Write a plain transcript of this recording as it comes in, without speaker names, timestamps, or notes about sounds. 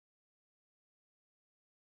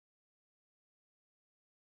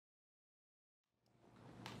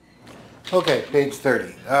Okay, page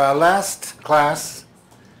 30. Last class,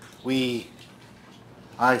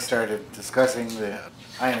 I started discussing the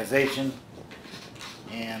ionization,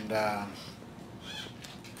 and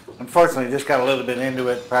unfortunately just got a little bit into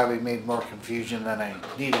it, probably made more confusion than I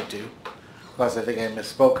needed to. Plus I think I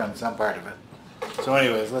misspoke on some part of it. So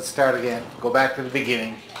anyways, let's start again, go back to the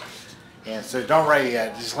beginning. And so don't write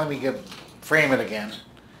yet, just let me frame it again,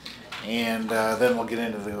 and then we'll get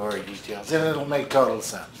into the gory details, and it'll make total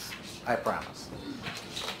sense, I promise.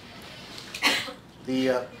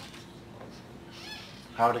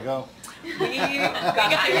 How'd it go? We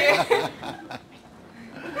got here.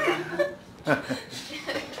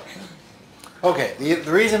 Okay,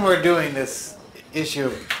 the reason we're doing this issue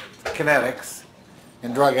of kinetics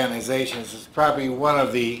and drug ionizations is probably one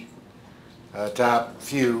of the top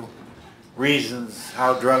few reasons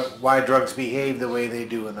why drugs behave the way they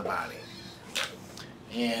do in the body.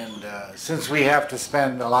 And since we have to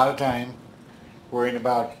spend a lot of time worrying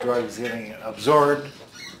about drugs getting absorbed,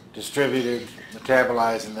 distributed,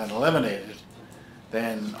 metabolized, and then eliminated,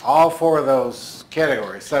 then all four of those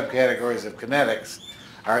categories, subcategories of kinetics,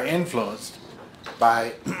 are influenced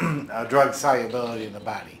by drug solubility in the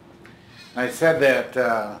body. And I said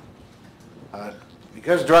that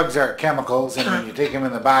because drugs are chemicals, and when you take them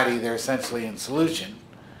in the body, they're essentially in solution,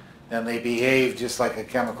 then they behave just like a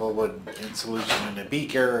chemical would in solution in a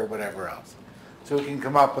beaker or whatever else. So we can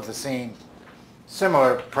come up with the same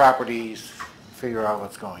similar properties, figure out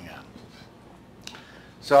what's going on.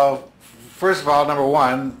 So first of all, number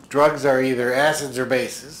one, drugs are either acids or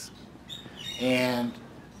bases, and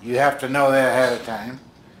you have to know that ahead of time.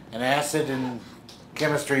 An acid in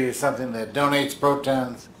chemistry is something that donates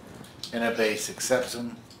protons, and a base accepts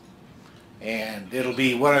them, and it'll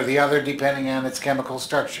be one or the other depending on its chemical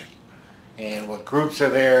structure and what groups are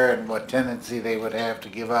there and what tendency they would have to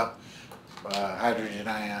give up hydrogen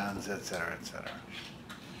ions, etc., etc.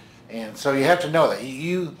 And so you have to know that.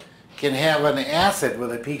 You can have an acid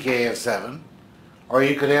with a pKa of 7, or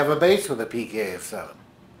you could have a base with a pKa of 7.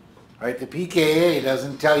 Right? The pKa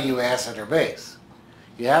doesn't tell you acid or base.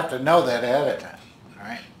 You have to know that ahead of time. All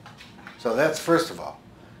right? So that's first of all.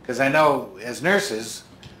 Because I know as nurses,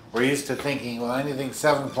 we're used to thinking, well, anything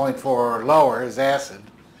 7.4 or lower is acid,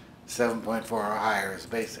 7.4 or higher is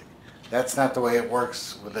basic. That's not the way it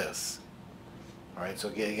works with this. All right, so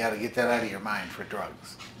you got to get that out of your mind for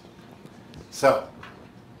drugs. So,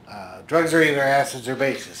 drugs are either acids or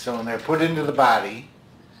bases. So when they're put into the body,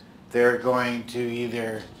 they're going to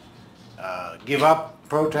either give up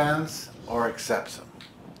protons or accept them.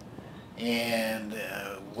 And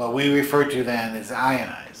what we refer to then is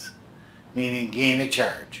ionize, meaning gain a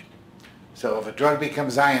charge. So if a drug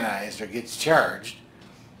becomes ionized or gets charged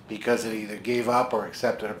because it either gave up or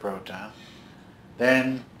accepted a proton,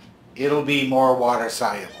 then it'll be more water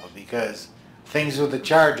soluble because things with a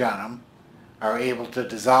charge on them are able to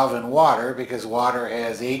dissolve in water because water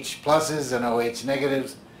has H pluses and OH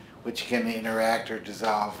negatives, which can interact or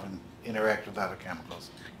dissolve and interact with other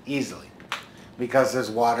chemicals easily. Because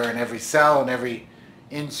there's water in every cell and every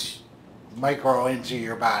micro inch of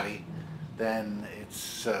your body, then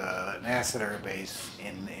it's an acid or a base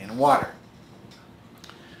in water.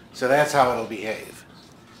 So that's how it'll behave.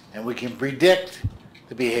 And we can predict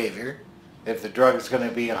the behavior. If the drug is going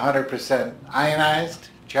to be 100% ionized,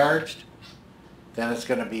 charged, then it's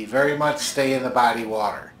going to be very much stay in the body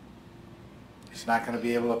water. It's not going to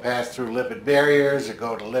be able to pass through lipid barriers or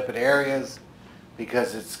go to lipid areas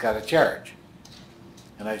because it's got a charge.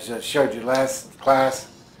 And I just showed you last class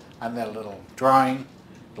on that little drawing,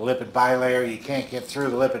 the lipid bilayer. You can't get through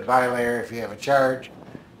the lipid bilayer if you have a charge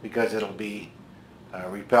because it'll be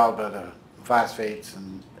repelled by the phosphates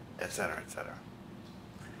and et cetera, et cetera.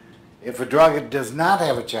 If a drug does not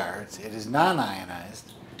have a charge, it is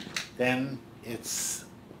non-ionized, then it's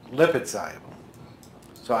lipid soluble.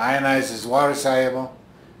 So ionized is water soluble,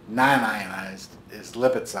 non-ionized is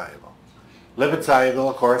lipid soluble. Lipid soluble,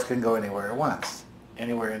 of course, can go anywhere it wants.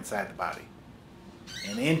 Anywhere inside the body,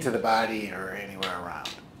 and into the body or anywhere around.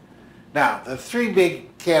 Now, the three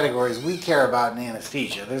big categories we care about in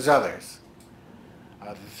anesthesia, there's others.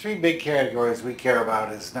 The three big categories we care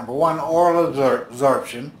about is number one, oral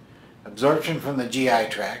absorption, absorption from the GI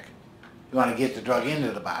tract. You want to get the drug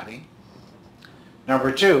into the body.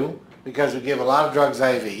 Number two, because we give a lot of drugs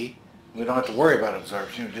IV, we don't have to worry about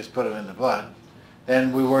absorption, we just put them in the blood.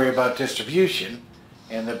 Then we worry about distribution.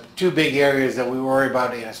 And the two big areas that we worry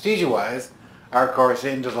about anesthesia-wise are, of course,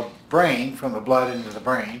 into the brain, from the blood into the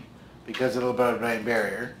brain, because of the blood-brain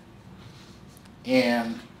barrier,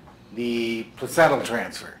 and the placental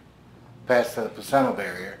transfer, past the placental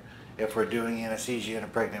barrier. If we're doing anesthesia in a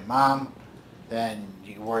pregnant mom, then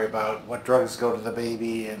you worry about what drugs go to the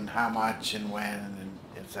baby and how much and when and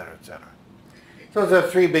et cetera, et cetera. So those are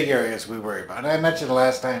three big areas we worry about. And I mentioned the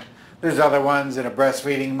last time, there's other ones in a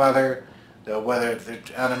breastfeeding mother, whether they're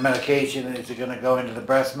on a medication, is it going to go into the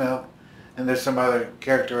breast milk? And there's some other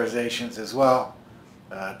characterizations as well.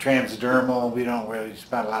 Transdermal, we don't really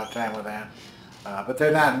spend a lot of time with that. But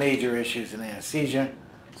they're not major issues in anesthesia,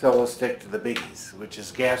 so we'll stick to the biggies, which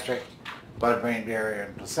is gastric, blood-brain barrier,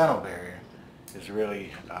 and placental barrier is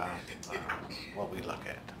really what we look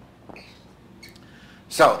at.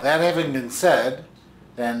 So, that having been said,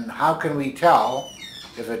 then how can we tell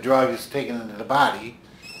if a drug is taken into the body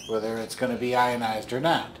whether it's going to be ionized or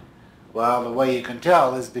not? Well, the way you can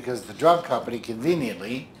tell is because the drug company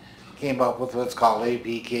conveniently came up with what's called a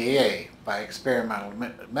pKa by experimental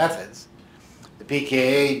methods. The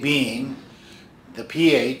pKa being the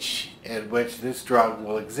pH at which this drug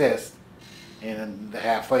will exist in the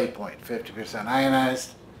halfway point, 50%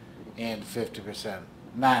 ionized and 50%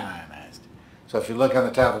 non-ionized. So if you look on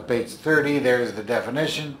the top of page 30, there's the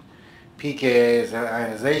definition. pKa is an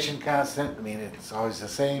ionization constant, I mean it's always the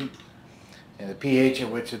same. And the pH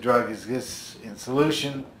at which a drug exists in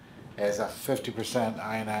solution has a 50%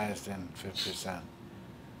 ionized and 50%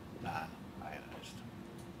 non-ionized.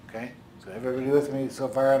 Okay? So everybody with me so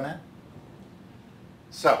far on that?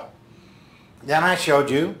 So, then I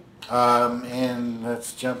showed you, and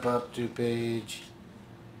let's jump up to page,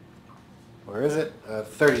 where is it?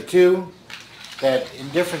 32, that in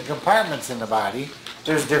different compartments in the body,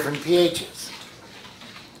 there's different pHs.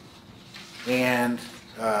 And,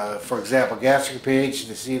 for example, gastric pH,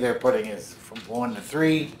 you see they're putting it from 1 to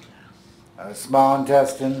 3, small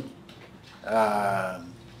intestine, 5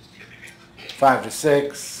 to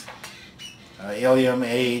 6, ileum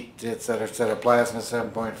 8, etc., plasma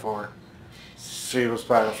 7.4,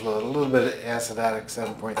 cerebrospinal fluid a little bit acidotic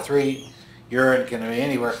 7.3, urine can be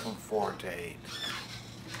anywhere from 4 to 8.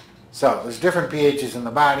 So there's different pHs in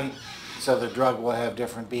the body, so the drug will have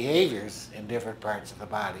different behaviors in different parts of the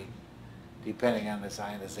body depending on this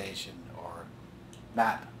ionization or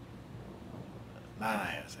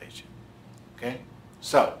non-ionization. Okay?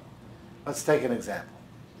 So, let's take an example.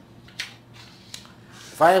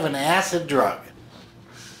 If I have an acid drug,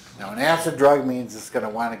 now an acid drug means it's going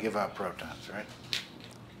to want to give up protons, right?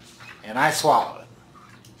 And I swallow it.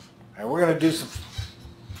 All right, we're going to do some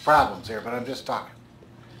problems here, but I'm just talking.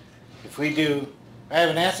 If I have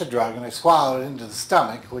an acid drug and I swallow it into the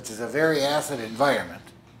stomach, which is a very acid environment,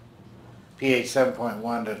 pH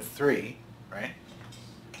 7.1 to 3, right?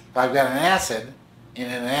 If I've got an acid in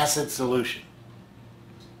an acid solution,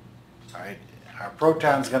 all right, our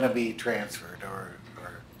proton's going to be transferred or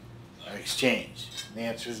exchanged? And the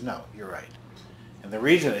answer is no, you're right. And the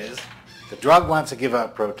reason is the drug wants to give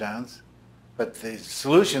up protons, but the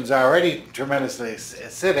solution's already tremendously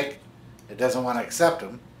acidic. It doesn't want to accept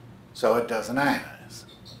them, so it doesn't ionize.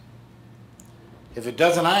 If it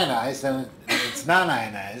doesn't ionize, then it's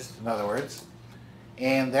non-ionized, in other words,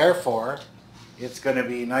 and therefore it's going to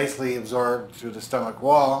be nicely absorbed through the stomach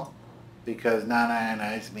wall because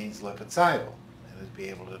non-ionized means lipid soluble, and it'll be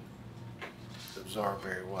able to absorb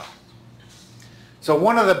very well. So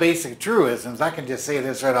one of the basic truisms, I can just say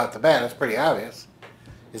this right off the bat, it's pretty obvious,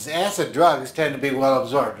 is acid drugs tend to be well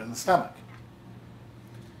absorbed in the stomach.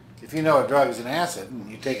 If you know a drug is an acid and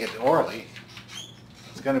you take it orally,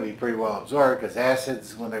 it's going to be pretty well absorbed because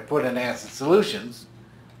acids, when they're put in acid solutions,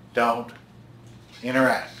 don't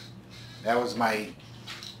interact. That was my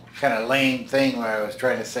kind of lame thing where I was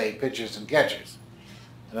trying to say pitchers and catchers.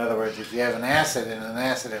 In other words, if you have an acid in an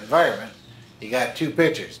acid environment, you got two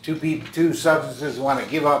pitchers, two substances want to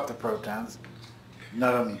give up the protons,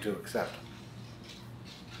 none of them to accept them.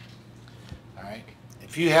 All right.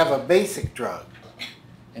 If you have a basic drug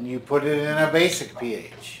and you put it in a basic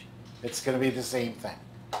pH, it's going to be the same thing.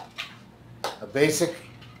 A basic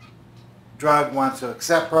drug wants to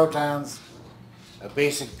accept protons. A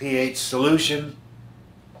basic pH solution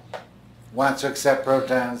wants to accept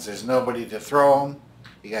protons. There's nobody to throw them.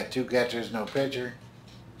 You got two catchers, no pitcher.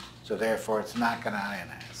 So therefore, it's not going to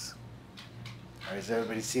ionize. All right, does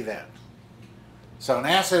everybody see that? So an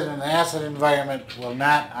acid in an acid environment will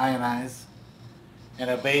not ionize, and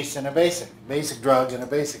a base in a basic drug in a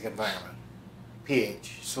basic environment,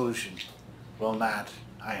 pH solution, will not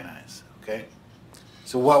ionize. Okay?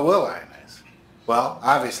 So what will ionize? Well,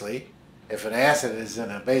 obviously, if an acid is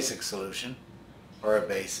in a basic solution, or a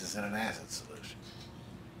base is in an acid solution.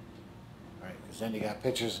 All right, because then you got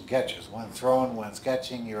pitchers and catchers. One throwing, one's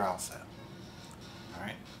catching, you're all set. All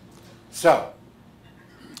right? So,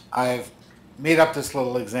 I've made up this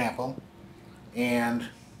little example, and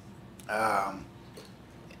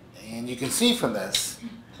And you can see from this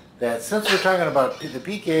that since we're talking about the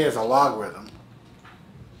pKa is a logarithm,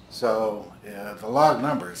 so the log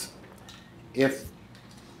numbers, if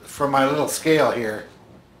from my little scale here,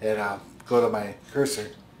 and I'll go to my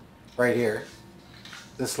cursor right here,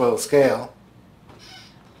 this little scale,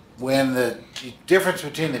 when the difference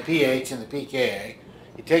between the pH and the pKa,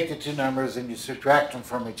 you take the two numbers and you subtract them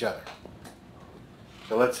from each other.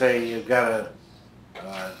 So let's say you've got a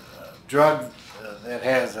drug that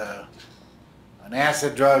has an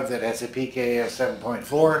acid drug that has a pKa of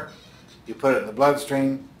 7.4. You put it in the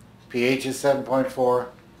bloodstream, pH is 7.4,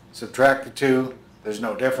 subtract the two, there's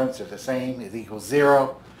no difference, they're the same, it equals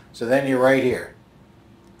 0. So then you're right here,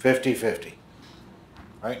 50-50,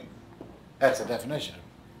 right? That's the definition of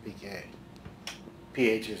pKa.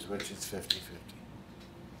 pH is which is 50-50.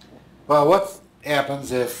 Well, what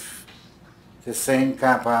happens if this same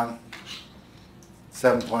compound,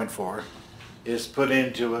 7.4, is put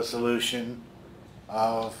into a solution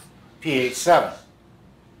of pH 7?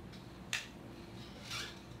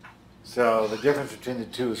 So the difference between the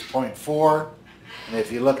two is 0.4, and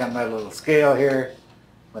if you look on my little scale here,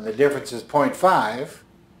 when the difference is 0.5,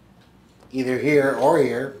 either here or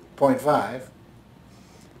here, 0.5,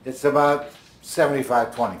 it's about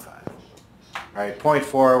 75-25. All right,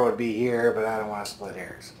 0.4 would be here, but I don't want to split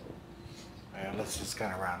hairs. All right, let's just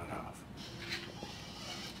kind of round it off.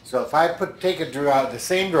 So if I take a drug, the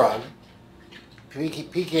same drug,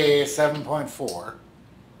 pKa is 7.4,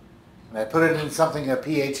 and I put it in something that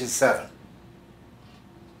pH is 7.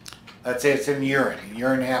 Let's say it's in urine. And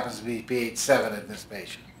urine happens to be pH 7 in this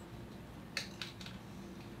patient.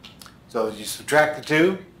 So you subtract the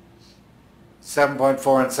two,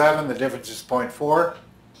 7.4 and 7, the difference is 0.4.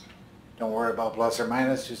 Don't worry about plus or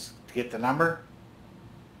minus, just to get the number.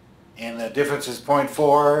 And the difference is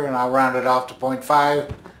 0.4, and I'll round it off to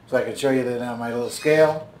 0.5 so I can show you that on my little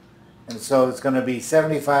scale. And so it's going to be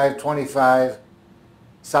 75-25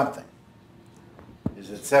 something. Is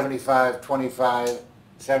it 75-25,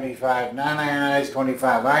 75 non-ionized,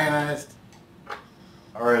 25 ionized?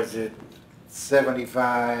 Or is it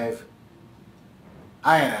 75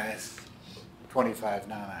 ionized, 25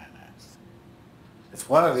 non-ionized? It's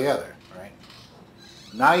one or the other, right?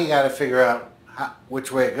 Now you got to figure out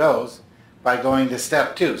which way it goes by going to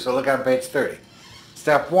step 2. So look on page 30.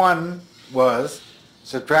 Step 1 was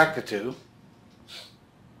subtract the 2,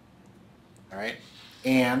 all right?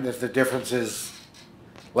 And if the difference is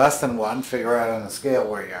less than 1, figure out on the scale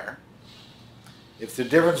where you are. If the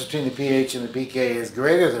difference between the pH and the pKa is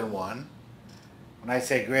greater than 1, when I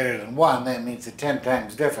say greater than 1, that means a 10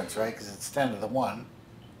 times difference, right? Because it's 10 to the 1.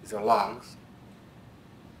 These are logs.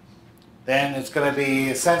 Then it's going to be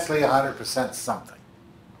essentially 100% something.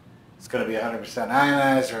 It's going to be 100%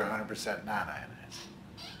 ionized or 100% non-ionized.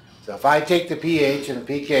 So if I take the pH and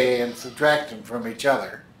the pKa and subtract them from each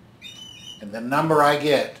other, and the number I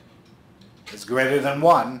get is greater than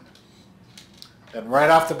 1, then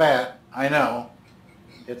right off the bat, I know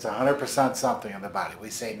it's 100% something in the body.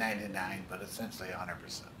 We say 99, but essentially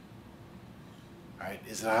 100%. All right,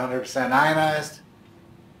 is it 100% ionized,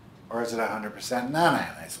 or is it 100%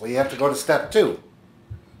 non-ionized? Well, you have to go to step 2.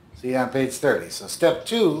 See on page 30. So step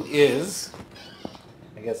 2 is,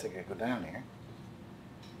 I guess I could go down here.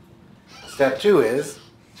 Step 2 is,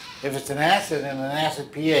 if it's an acid and an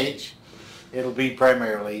acid pH, it'll be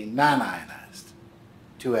primarily non-ionized.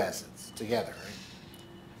 Two acids together, right?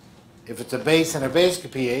 If it's a base and a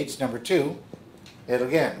basic pH, number 2, it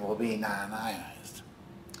again will be non-ionized.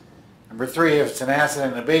 Number 3, if it's an acid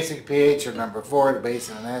and a basic pH, or number 4, the base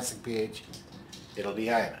and an acid pH, it'll be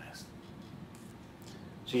ionized.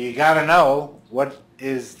 So you got to know what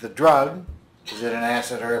is the drug. Is it an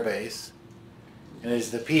acid or a base? And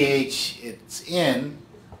is the pH it's in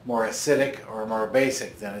more acidic or more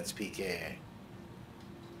basic than its pKa?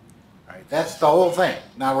 All right, that's the whole thing.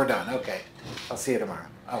 Now we're done. Okay, I'll see you tomorrow.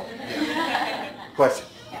 Oh, yeah. Question?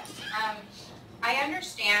 Yes. I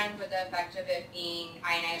understand with the effect of it being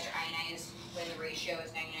ionized or ionized when the ratio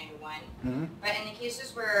is 99 to 1. Mm-hmm. But in the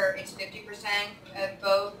cases where it's 50% of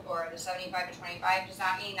both or the 75 to 25, does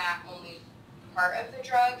that mean that only part of the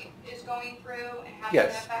drug is going through and having an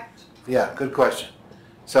effect? Yeah, good question.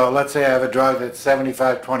 So let's say I have a drug that's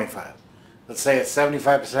 75-25. Let's say it's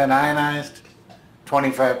 75% ionized,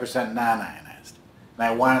 25% non-ionized. And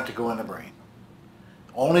I want it to go in the brain.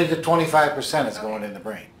 Only the 25% is going in the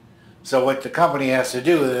brain. So what the company has to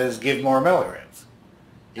do is give more milligrams.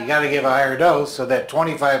 You got to give a higher dose so that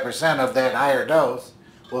 25% of that higher dose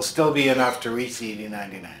will still be enough to reach the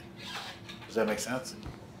ED99. Does that make sense?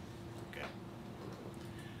 Okay.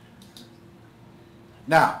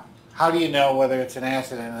 Now, how do you know whether it's an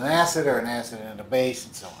acid and an acid or an acid and a base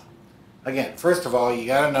and so on? Again, first of all, you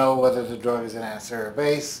got to know whether the drug is an acid or a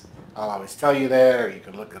base. I'll always tell you that, or you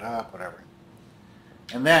can look it up, whatever.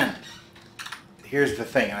 And then, here's the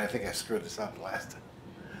thing, and I think I screwed this up last time.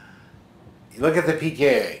 You look at the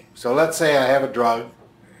pKa. So let's say I have a drug,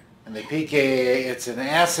 and the pKa, it's an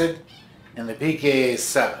acid, and the pKa is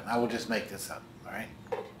 7. I will just make this up, all right?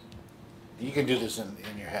 You can do this in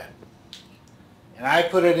your head. And I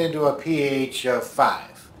put it into a pH of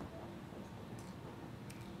 5.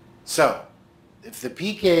 So, if the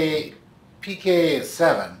pKa is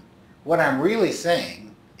 7, what I'm really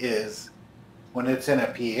saying is, when it's in a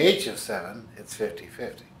pH of 7, it's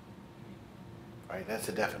 50-50. Right? That's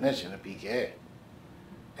the definition of pKa.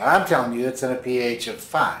 But I'm telling you it's in a pH of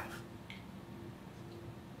 5.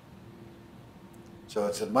 So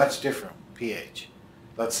it's a much different pH.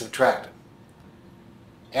 Let's subtract it.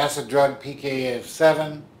 Acid drug pKa of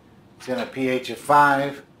 7, it's in a pH of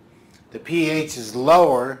 5. The pH is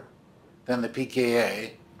lower than the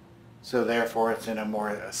pKa, so therefore it's in a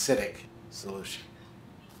more acidic solution.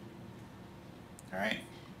 All right?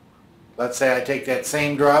 Let's say I take that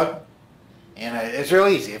same drug, and it's real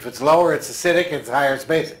easy. If it's lower, it's acidic. If it's higher, it's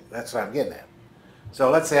basic. That's what I'm getting at. So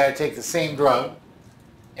let's say I take the same drug,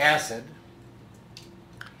 acid,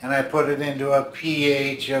 and I put it into a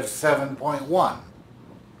pH of 7.1,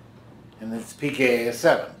 and its pKa is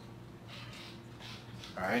 7.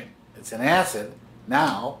 All right? It's an acid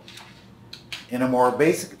now in a more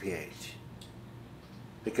basic pH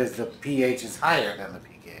because the pH is higher than the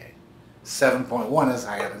pKa. 7.1 is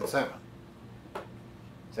higher than 7.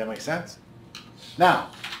 Does that make sense? Now,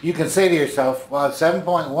 you can say to yourself, well,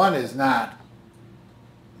 7.1 is not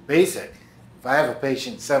basic. If I have a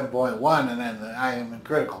patient 7.1 and then I am in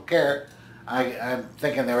critical care, I'm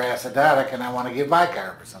thinking they're acidotic and I want to give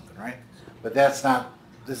bicarb or something, right? But that's not,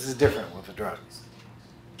 this is different with the drugs.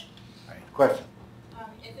 All right, question?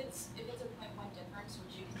 If it's a 0.1 difference,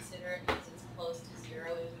 would you consider it because it's close to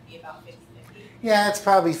 0, it would be about 50-50? Yeah, it's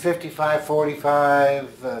probably 55-45,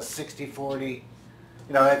 60-40.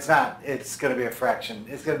 You know, it's not, it's going to be a fraction.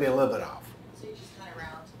 It's going to be a little bit off. So you just kind of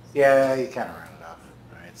round? Yeah, you kind of round it off.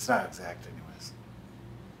 All right, it's not exact anyways.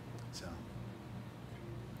 So,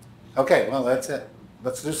 okay, well, that's it.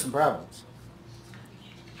 Let's do some problems.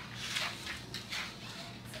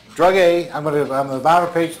 Drug A, I'm on the bottom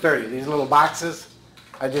of page 30. These little boxes,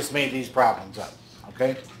 I just made these problems up,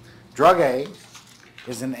 okay? Drug A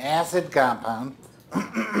is an acid compound,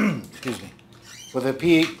 excuse me, with a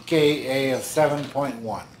pKa of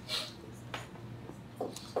 7.1.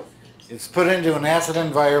 It's put into an acid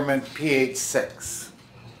environment pH 6.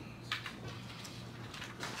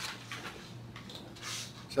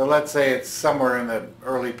 So let's say it's somewhere in the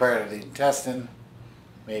early part of the intestine.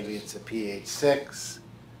 Maybe it's a pH 6.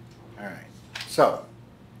 All right, so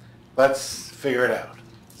let's figure it out.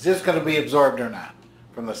 Is this going to be absorbed or not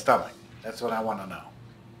from the stomach? That's what I want to know.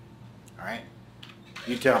 All right,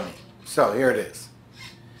 you tell me. So here it is.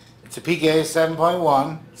 It's a pKa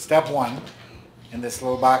 7.1, step 1, in this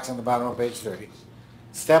little box on the bottom of page 30.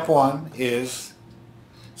 Step 1 is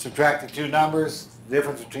subtract the two numbers. The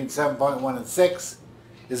difference between 7.1 and 6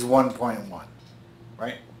 is 1.1,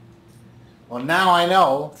 right? Well, now I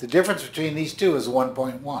know the difference between these two is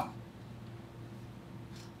 1.1.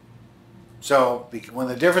 So when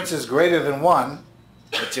the difference is greater than 1,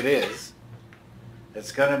 which it is,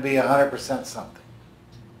 it's going to be 100% something.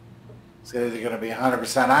 It's either going to be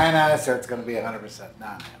 100% ionized or it's going to be 100%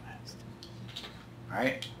 non-ionized. All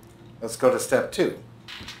right? Let's go to step 2.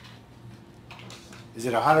 Is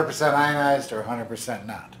it 100% ionized or 100%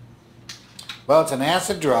 not? Well, it's an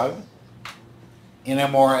acid drug in a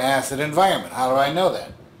more acid environment. How do I know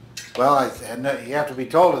that? Well, you have to be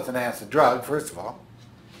told it's an acid drug, first of all.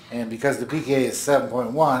 And because the pKa is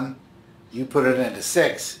 7.1, you put it into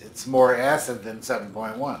 6, it's more acid than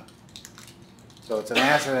 7.1. So it's an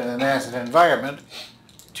acid in an acid environment.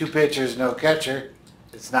 2 pitchers, no catcher.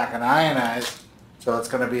 It's not going to ionize, so it's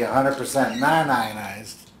going to be 100%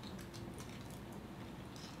 non-ionized.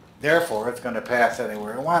 Therefore, it's going to pass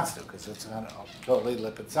anywhere it wants to because it's totally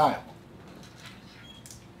lipid soluble.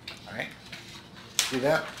 All right? See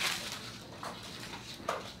that?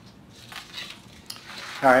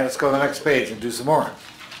 All right, let's go to the next page and do some more.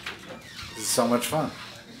 This is so much fun.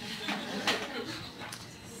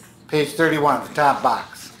 Page 31, the top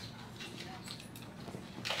box.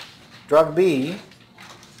 Drug B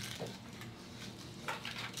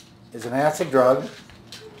is an acid drug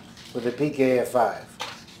with a pKa of 5.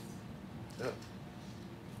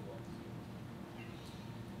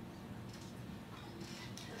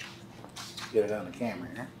 Get it on the camera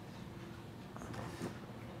here.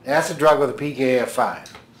 Acid drug with a pKa of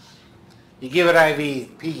 5. You give it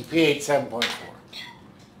IV, pH 7.4.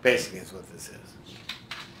 Basically is what this is.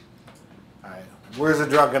 Alright, where's the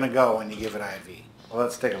drug going to go when you give it IV? Well,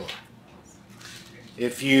 let's take a look.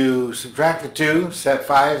 If you subtract the two, set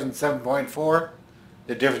 5 and 7.4,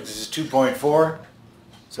 the difference is 2.4,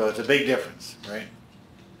 so it's a big difference, right?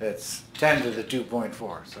 It's 10 to the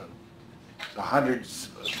 2.4, so hundreds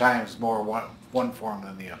of times more one form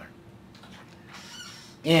than the other.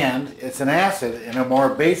 And it's an acid in a more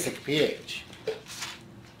basic pH.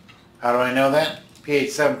 How do I know that? pH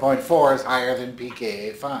 7.4 is higher than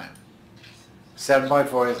pKa 5.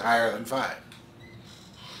 7.4 is higher than 5.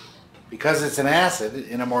 Because it's an acid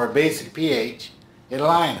in a more basic pH, it'll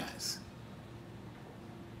ionize.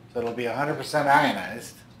 So it'll be 100%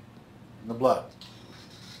 ionized in the blood.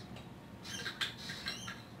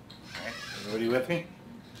 Right. Everybody with me?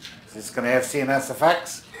 Is this going to have CNS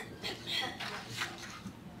effects?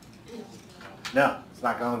 No, it's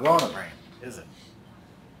not going to go in the brain, is it?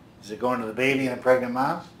 Is it going to the baby and a pregnant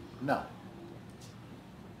mom? No.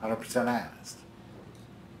 100% ionized.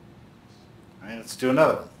 All right, let's do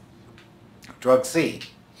another one. Drug C.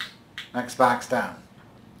 Next box down.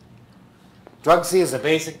 Drug C is a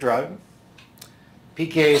basic drug.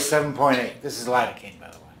 pKa is 7.8. This is lidocaine,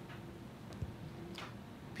 by the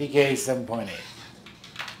way. pKa is 7.8.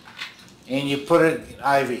 And you put it in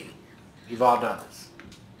IV. You've all done this.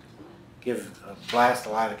 Give a blast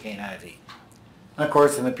of lidocaine IV. And of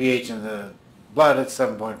course, in the pH in the blood, it's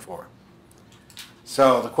 7.4.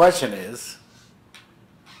 So the question is,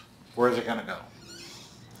 where's it going to go?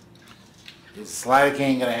 Is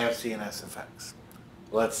lidocaine going to have CNS effects?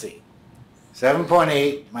 Let's see.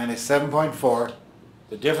 7.8 minus 7.4,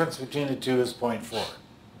 the difference between the two is 0.4,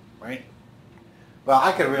 right? Well,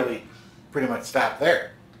 I could really pretty much stop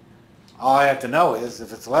there. All I have to know is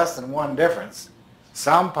if it's less than 1 difference,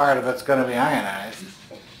 some part of it's going to be ionized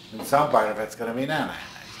and some part of it's going to be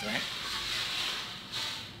non-ionized, right?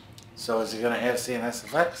 So is it going to have CNS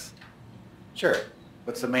effects? Sure.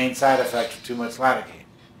 What's the main side effect of too much lidocaine?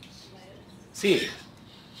 Seizures.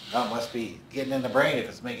 Well, it must be getting in the brain if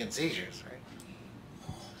it's making seizures, right?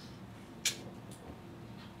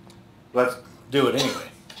 Let's do it anyway.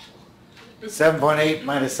 7.8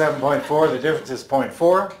 minus 7.4, the difference is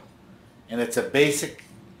 0.4, and it's a basic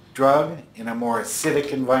drug in a more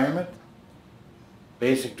acidic environment.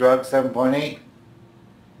 Basic drug 7.8,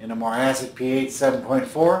 in a more acid pH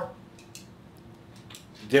 7.4.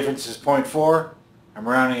 The difference is 0.4. I'm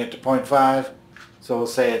rounding it to 0.5. So we'll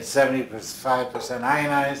say it's 75%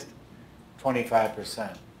 ionized,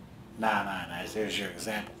 25% non-ionized. There's your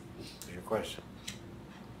example for your question.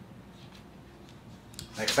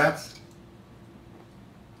 Make sense?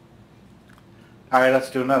 All right,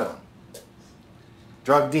 let's do another one.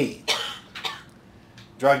 Drug D.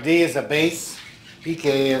 Drug D is a base,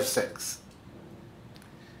 pKa of 6.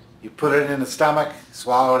 You put it in the stomach,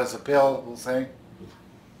 swallow it as a pill, we'll say,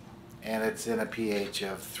 and it's in a pH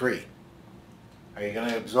of 3. Are you going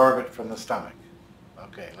to absorb it from the stomach?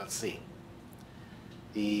 Okay, let's see.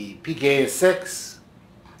 The pKa is 6.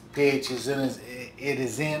 pH is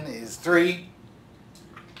is 3.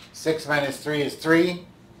 6 minus 3 is 3.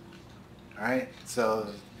 All right, so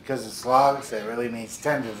because it's logs, that really means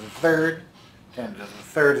 10 to the third. 10 to the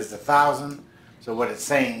third is 1,000. So what it's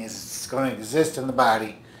saying is it's going to exist in the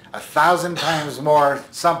body 1,000 times more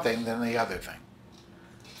something than the other thing.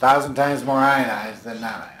 1,000 times more ionized than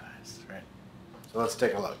non-ionized, right? So let's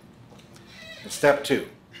take a look. Step 2.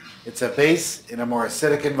 It's a base in a more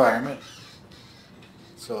acidic environment,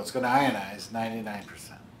 so it's going to ionize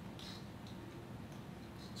 99%.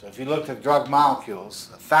 So if you look at drug molecules,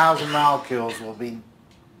 1,000 molecules will be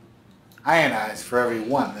ionized for every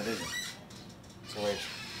one that isn't. So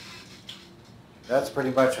that's pretty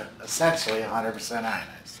much essentially 100% ionized.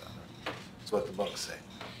 So that's what the books say,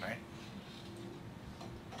 right?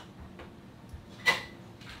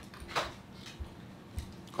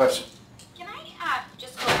 Question? Can I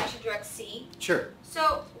just go back to drug C? Sure.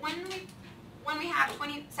 So when we have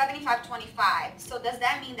 75-25, so does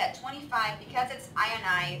that mean that 25, because it's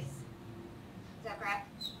ionized, is that correct?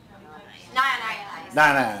 Non-ionized.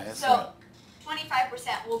 Non-ionized. So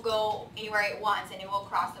 25% will go anywhere it wants and it will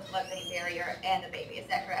cross the blood-brain barrier and the baby, is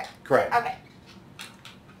that correct? Correct. Okay.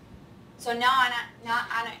 So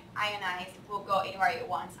non-ionized will go anywhere it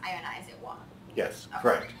wants, ionized it won't. Yes, Okay.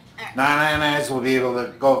 correct. Right. Non-ionized will be able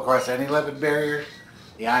to go across any lipid barrier.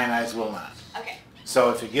 The ionized will not. Okay. So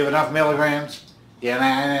if you give enough milligrams, the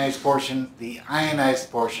ionized portion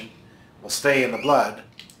will stay in the blood,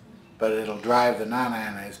 but it'll drive the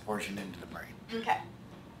non-ionized portion into the brain. Okay.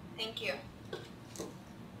 Thank you.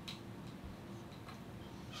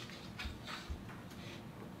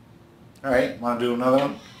 All right, want to do another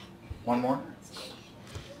one? One more?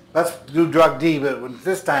 Let's do drug D, but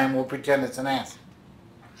this time we'll pretend it's an acid.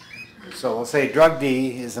 So we'll say drug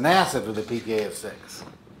D is an acid with a pKa of 6.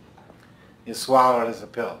 You swallow it as a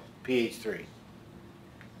pill, pH 3.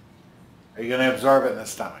 Are you going to absorb it in the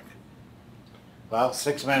stomach? Well,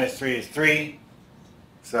 6 minus 3 is 3,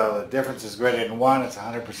 so the difference is greater than 1. It's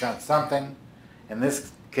 100% something. In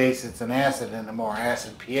this case, it's an acid in a more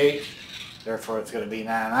acid pH, therefore it's going to be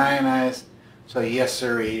non-ionized. So yes,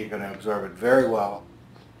 sir, you're going to absorb it very well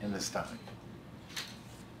in the stomach.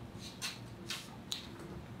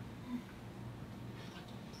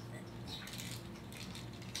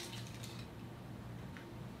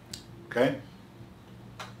 Okay?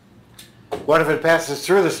 What if it passes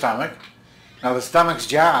through the stomach? Now the stomach's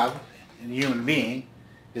job in a human being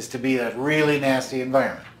is to be a really nasty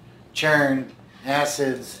environment. Churn,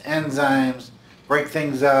 acids, enzymes, break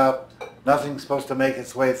things up. Nothing's supposed to make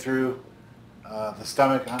its way through the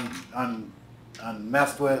stomach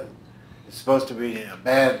unmessed with. It's supposed to be a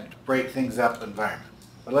bad, break things up environment.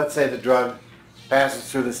 But let's say the drug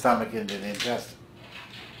passes through the stomach into the intestine.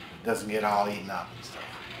 It doesn't get all eaten up and stuff.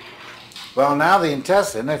 Well, now the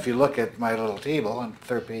intestine, if you look at my little table on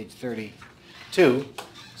page 32,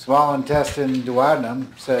 small intestine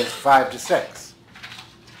duodenum says 5 to 6.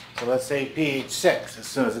 So let's say pH 6 as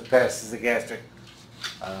soon as it passes the gastric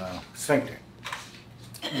sphincter.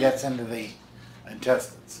 It gets into the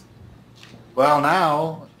intestines. Well,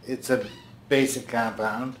 now it's a basic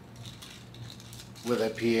compound with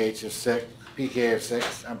a pH of 6, pKa of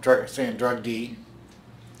 6. I'm saying drug D.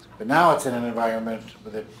 But now it's in an environment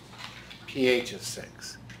with a pH of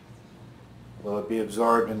 6. Will it be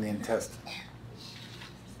absorbed in the intestine?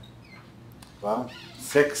 Well,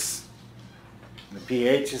 6, the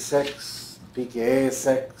pH is 6, the pKa is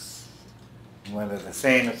 6, and when they're the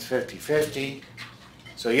same, it's 50-50.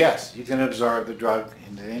 So yes, you can absorb the drug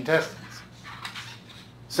into the intestines.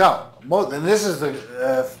 So, and this is the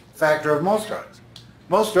factor of most drugs.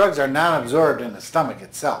 Most drugs are not absorbed in the stomach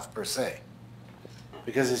itself, per se,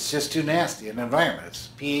 because it's just too nasty an environment. Its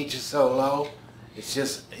pH is so low, it's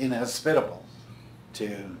just inhospitable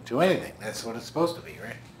to anything. That's what it's supposed to be,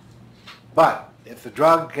 right? But if the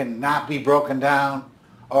drug cannot be broken down,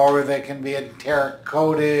 or they can be enteric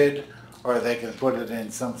coated, or they can put it in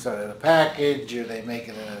some sort of a package, or they make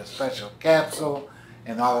it in a special capsule,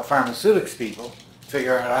 and all the pharmaceutics people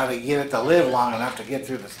figure out how to get it to live long enough to get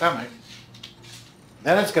through the stomach,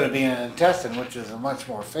 then it's going to be in an intestine, which is a much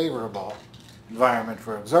more favorable environment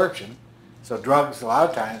for absorption. So drugs a lot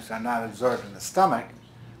of times are not absorbed in the stomach,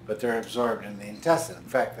 but they're absorbed in the intestine. In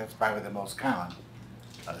fact, that's probably the most common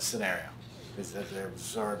scenario, is that they're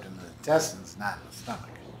absorbed in the intestines, not in the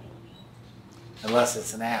stomach, unless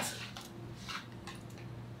it's an acid.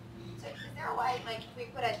 So is there a way, like if we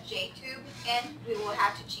put a J tube in, we will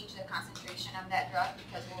have to change the concentration of that drug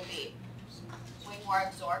because it will be way more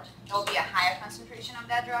absorbed? There will be a higher concentration of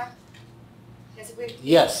that drug?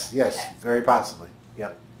 Yes, very possibly.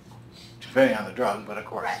 Yep. Depending on the drug, but of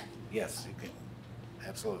course. Right. Yes, you can.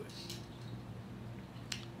 Absolutely.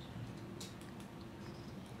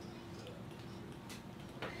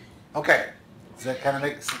 Okay. Does that kind of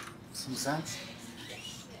make some sense?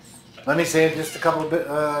 Let me say just a couple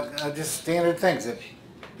of just standard things that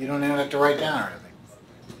you don't have to write down or anything.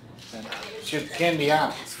 And can be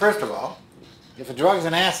obvious. First of all, if a drug's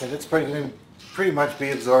an acid, it's pretty much be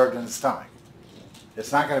absorbed in the stomach.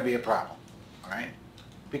 It's not going to be a problem, all right?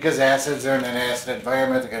 Because acids are in an acid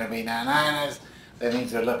environment, they're going to be non-ionized. That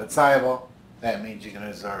means they're lipid soluble. That means you can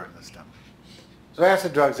absorb in the stomach. So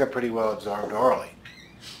acid drugs are pretty well absorbed orally.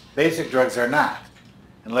 Basic drugs are not,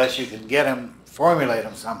 unless you can get them, formulate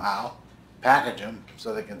them somehow, package them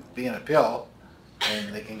so they can be in a pill,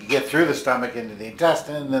 and they can get through the stomach into the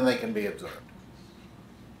intestine, and then they can be absorbed.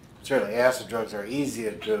 Certainly acid drugs are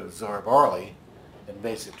easier to absorb orally than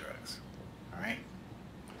basic drugs, all right?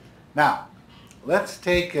 Now, let's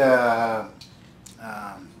take my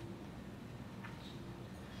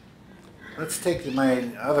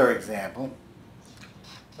other example.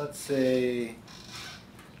 Let's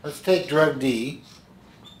take drug D.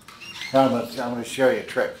 Now I'm going to show you a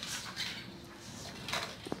trick.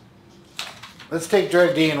 Let's take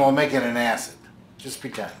drug D and we'll make it an acid. Just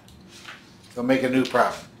pretend. We'll make a new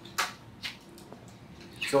problem.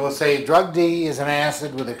 So we'll say drug D is an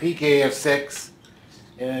acid with a pKa of 6,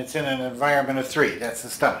 and it's in an environment of 3. That's the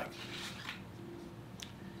stomach.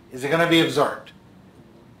 Is it going to be absorbed?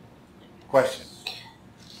 Question.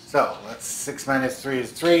 So, 6 minus 3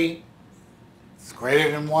 is 3. It's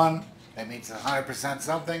greater than 1. That means 100%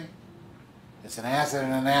 something. It's an acid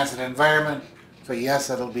in an acid environment. So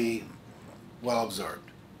yes, it'll be well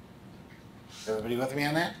absorbed. Everybody with me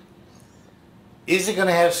on that? Is it going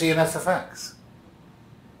to have CNS effects?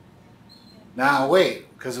 Now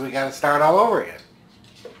wait, because we got to start all over again.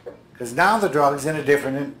 Because now the drug's in a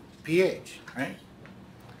different pH, right?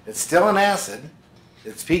 It's still an acid.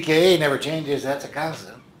 Its pKa never changes, that's a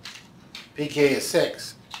constant. pKa is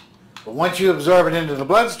 6. But once you absorb it into the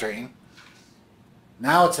bloodstream,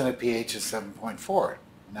 now it's in a pH of 7.4,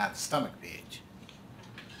 not the stomach pH.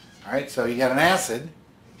 All right, so you got an acid,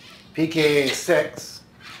 pKa is 6,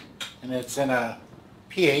 and it's in a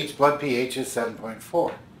pH, blood pH is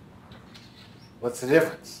 7.4. What's the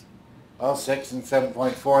difference? Well, 6 and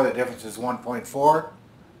 7.4, the difference is 1.4,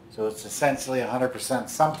 so it's essentially 100%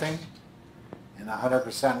 something, and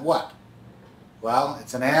 100% what? Well,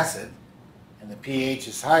 it's an acid, and the pH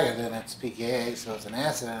is higher than its pKa, so it's an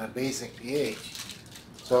acid and a basic pH,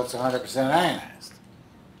 so it's 100% ionized.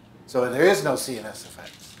 So there is no CNS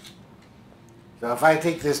effects. So if I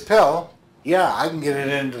take this pill, yeah, I can get it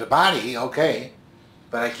into the body, okay,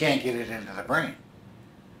 but I can't get it into the brain.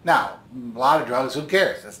 Now, a lot of drugs, who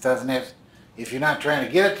cares? This doesn't have, if you're not trying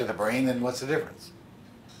to get it to the brain, then what's the difference?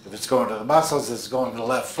 If it's going to the muscles, it's going to the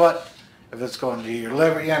left foot, if it's going to your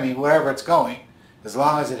liver, yeah, I mean, wherever it's going, as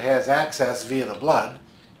long as it has access via the blood,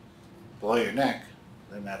 below your neck,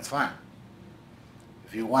 then that's fine.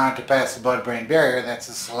 If you want it to pass the blood-brain barrier, that's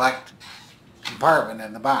a select compartment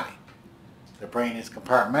in the body. The brain is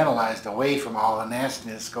compartmentalized away from all the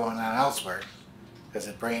nastiness going on elsewhere, because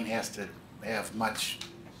the brain has to have much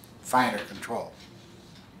finer control.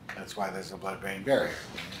 That's why there's a blood-brain barrier,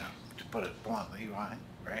 you know, to put it bluntly,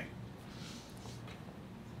 right?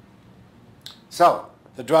 So,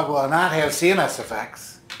 the drug will not have CNS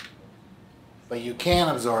effects, but you can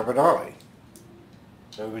absorb it orally.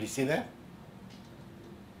 Does everybody see that?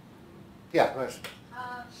 Yeah, question.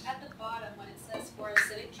 At the bottom, when it says for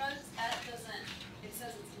acidic drugs, that doesn't, it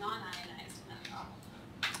says it's non-ionized in that bottle.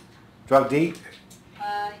 Drug D?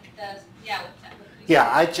 Yeah,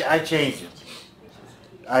 I changed it.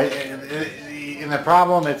 In the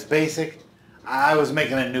problem, it's basic. I was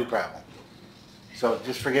making a new problem. So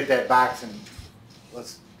just forget that box and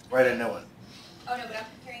let's write a new one. Oh no, but I'm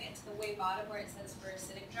comparing it to the way bottom where it says for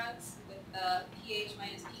acidic drugs with the pH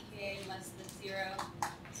minus pKa less than 0.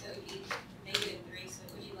 So it would be -3, so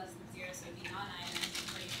it would be less than 0, so it would be non-ionized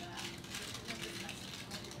according to that.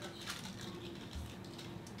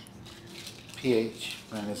 pH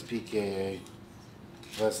minus pKa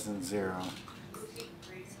less than 0.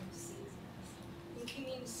 You can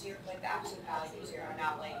use 0, like the absolute value 0,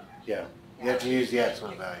 not like Yeah, you have to use the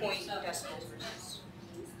absolute value. point decimals versus.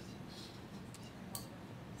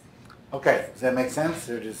 Okay, does that make sense?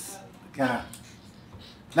 Or just kind of...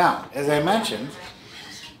 Now, as I mentioned,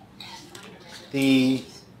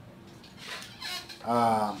 this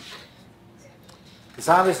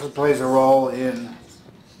obviously plays a role in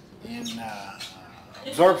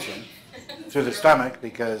absorption through the stomach,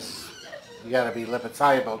 because you got to be lipid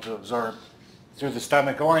soluble to absorb through the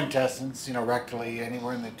stomach or intestines, you know, rectally,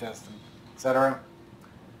 anywhere in the intestine, etc.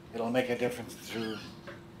 It'll make a difference through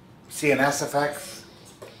CNS effects,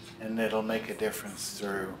 and it'll make a difference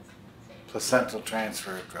through placental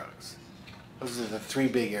transfer of drugs. Those are the 3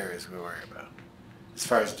 big areas we worry about as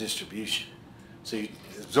far as distribution. So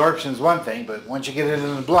absorption is one thing, but once you get it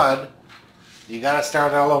in the blood, you got to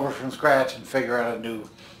start all over from scratch and figure out a new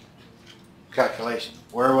calculation.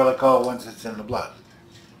 Where will it go once it's in the blood?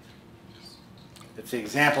 It's the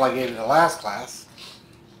example I gave you the last class,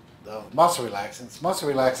 the muscle relaxants. Muscle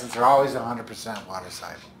relaxants are always 100% water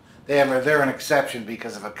soluble. They're an exception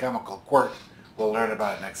because of a chemical quirk. We'll learn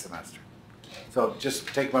about it next semester. So just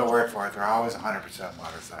take my word for it, they're always 100%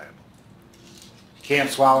 water soluble. You can't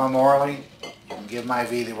swallow them orally, you can give them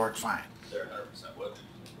IV, they work fine. They're 100% what?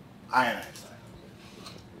 Ionized.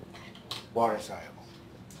 Water soluble.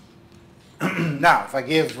 Now, if I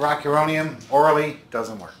give rocuronium orally, it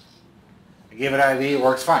doesn't work. I give it IV, it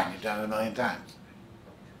works fine. You've done it a million times.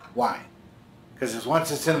 Why? Because once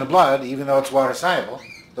it's in the blood, even though it's water soluble,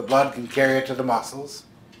 the blood can carry it to the muscles.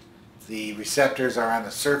 The receptors are on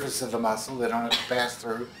the surface of the muscle. They don't have to pass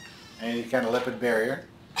through any kind of lipid barrier.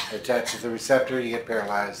 They attach to the receptor, you get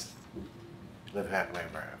paralyzed, live happily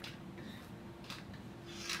ever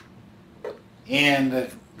after. And the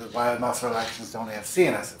muscle relaxants don't have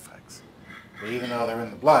CNS effects. But even though they're in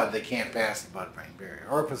the blood, they can't pass the blood-brain barrier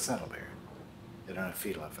or placental barrier. They don't have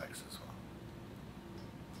fetal effects as well.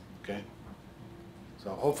 Okay?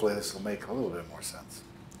 So hopefully this will make a little bit more sense.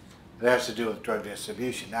 It has to do with drug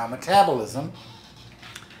distribution. Now, metabolism,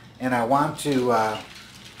 and I want to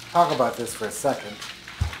talk about this for a second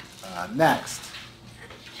next.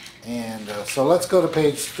 And so let's go to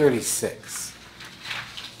page 36.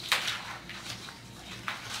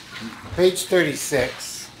 Page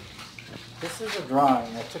 36. This is a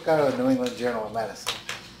drawing I took out of the New England Journal of Medicine.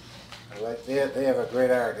 They have a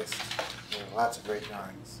great artist. They have lots of great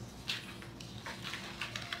drawings.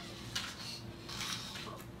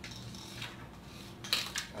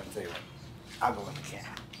 I'll tell you what. I'll go in the can.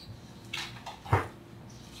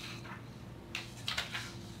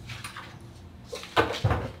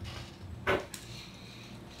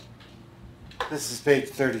 This is page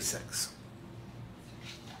 36.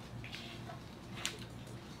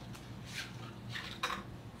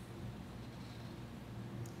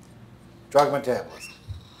 Drug metabolism.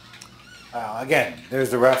 Again,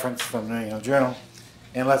 there's the reference from the New England Journal,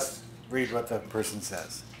 and let's read what the person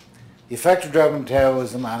says. The effect of drug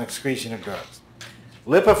metabolism on excretion of drugs.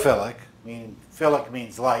 Lipophilic, meaning philic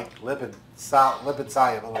means like, lipid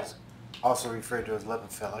soluble is also referred to as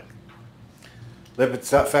lipophilic.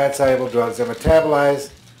 Fat soluble drugs are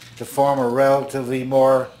metabolized to form a relatively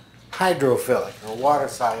more hydrophilic or water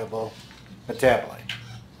soluble metabolite.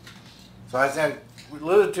 So as I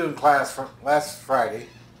alluded to in class last Friday,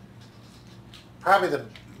 probably the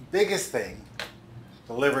biggest thing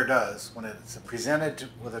the liver does when it's presented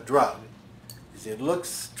with a drug is it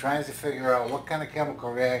tries to figure out what kind of chemical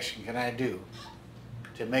reaction can I do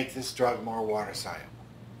to make this drug more water soluble.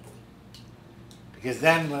 Because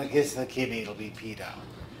then when it gets to the kidney, it'll be peed out.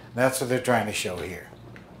 And that's what they're trying to show here.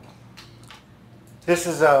 This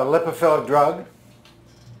is a lipophilic drug.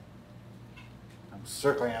 I'm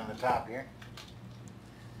circling on the top here.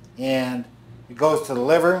 And it goes to the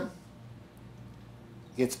liver,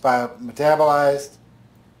 gets metabolized.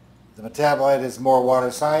 The metabolite is more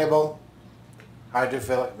water soluble.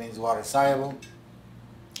 Hydrophilic means water soluble.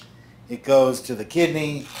 It goes to the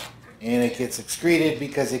kidney and it gets excreted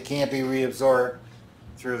because it can't be reabsorbed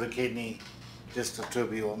through the kidney distal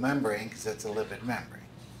tubule membrane because it's a lipid membrane.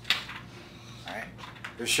 All right?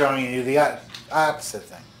 They're showing you the opposite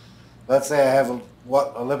thing. Let's say I have a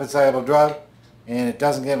lipid soluble drug and it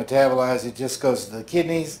doesn't get metabolized, it just goes to the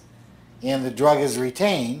kidneys and the drug is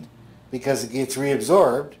retained because it gets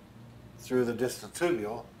reabsorbed through the distal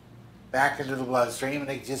tubule back into the bloodstream and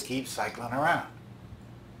it just keeps cycling around.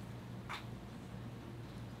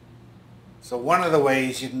 So one of the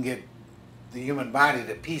ways you can get the human body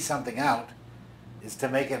to pee something out is to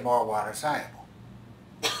make it more water soluble.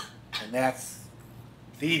 And that's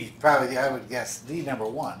probably, I would guess, the number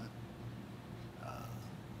one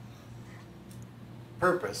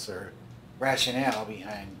purpose or rationale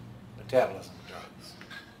behind metabolism of drugs.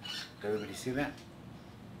 Did everybody see that?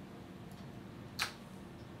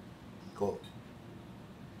 Cool.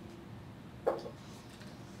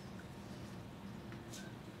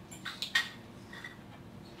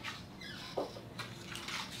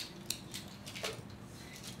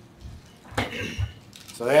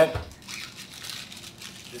 So that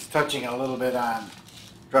is touching a little bit on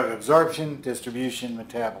drug absorption, distribution,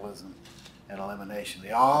 metabolism, and elimination.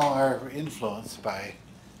 They all are influenced by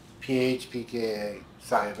pH, pKa,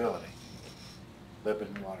 solubility,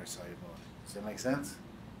 lipid and water solubility. Does that make sense?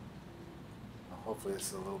 Well, hopefully this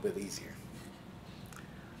is a little bit easier.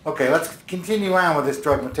 Okay, let's continue on with this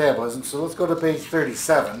drug metabolism. So let's go to page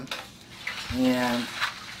 37 and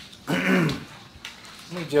let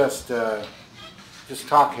me just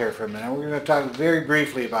talk here for a minute. We're going to talk very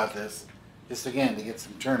briefly about this, just again to get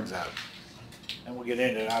some terms out. And we'll get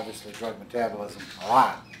into, obviously, drug metabolism a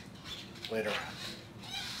lot later on.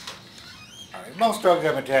 All right, most drugs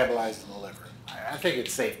are metabolized in the liver. I think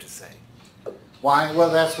it's safe to say. Why? Well,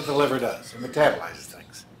 that's what the liver does. It metabolizes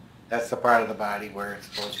things. That's the part of the body where it's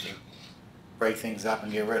supposed to break things up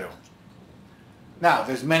and get rid of them. Now,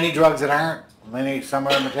 there's many drugs that aren't. Some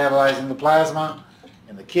are metabolized in the plasma,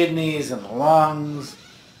 in the kidneys, in the lungs,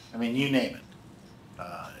 I mean, you name it.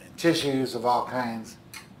 In tissues of all kinds.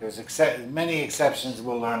 There's many exceptions.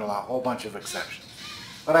 We'll learn a whole bunch of exceptions.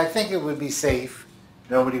 But I think it would be safe,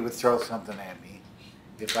 nobody would throw something at me,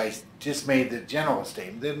 if I just made the general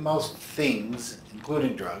statement that most things,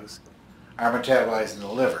 including drugs, are metabolized in the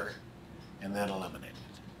liver and then eliminated.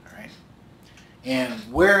 All right? And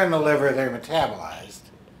where in the liver they're metabolized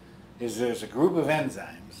is there's a group of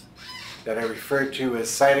enzymes that are referred to as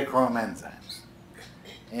cytochrome enzymes.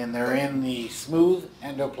 And they're in the smooth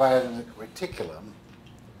endoplasmic reticulum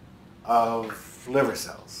of liver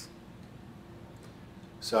cells.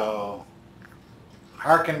 So,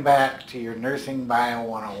 harken back to your Nursing Bio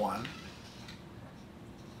 101.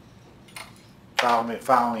 Follow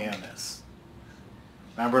me on this.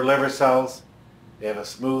 Remember liver cells? They have a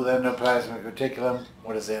smooth endoplasmic reticulum.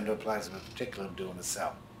 What does the endoplasmic reticulum do in a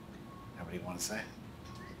cell? Anybody want to say?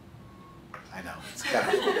 I know, it's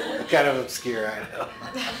kind of obscure, I know.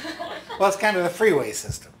 Well, it's kind of the freeway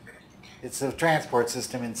system. It's a transport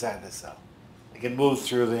system inside the cell. It can move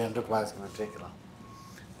through the endoplasmic reticulum.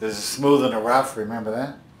 There's a smooth and a rough, remember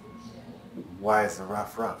that? Why is the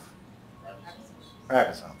rough rough?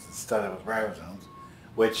 Ribosomes. It's studied with ribosomes,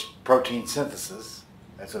 which protein synthesis,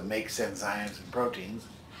 that's what makes enzymes and proteins,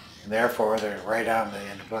 and therefore they're right on the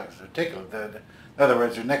endoplasmic reticulum. In other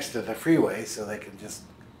words, they're next to the freeway, so they can just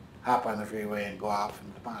hop on the freeway and go off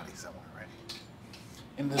into the body somewhere, right?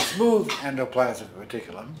 In the smooth endoplasmic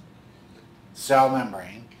reticulum, cell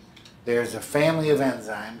membrane, there's a family of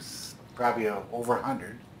enzymes, probably over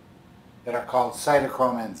 100, that are called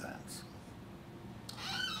cytochrome enzymes.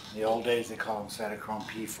 In the old days, they call them cytochrome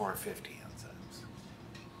P450 enzymes.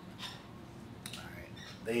 All right.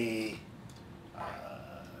 They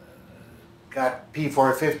got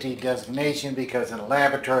P450 designation because in a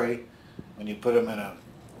laboratory, when you put them in a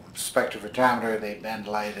spectrophotometer, they bend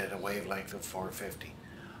light at a wavelength of 450.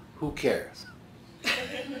 Who cares?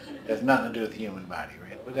 It has nothing to do with the human body,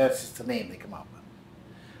 right? But that's just the name they come up with.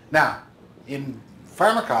 Now, in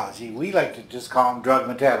pharmacology, we like to just call them drug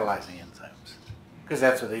metabolizing enzymes, because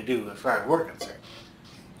that's what they do as far as we're concerned.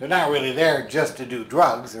 They're not really there just to do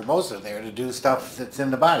drugs. They're mostly there to do stuff that's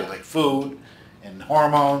in the body, like food and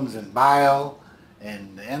hormones and bile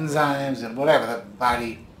and enzymes and whatever the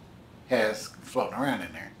body has floating around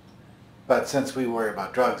in there. But since we worry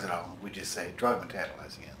about drugs at all, we just say drug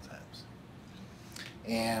metabolizing enzymes.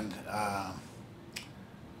 And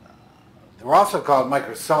they're also called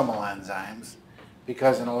microsomal enzymes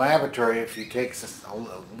because in a laboratory, if you take a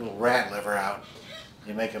little rat liver out,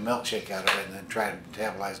 you make a milkshake out of it and then try to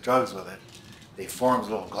metabolize drugs with it, they form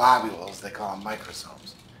little globules, they call them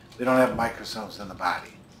microsomes. They don't have microsomes in the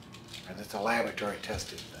body. And it's a laboratory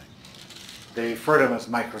tested thing. They refer to them as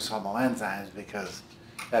microsomal enzymes because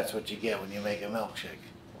that's what you get when you make a milkshake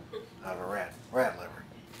out of a rat liver.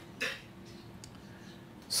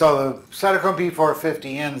 So the cytochrome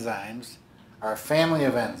P450 enzymes are a family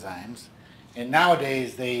of enzymes, and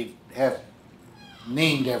nowadays they have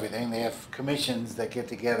named everything. They have commissions that get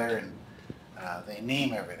together and they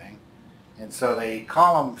name everything. And so they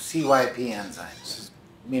call them CYP enzymes,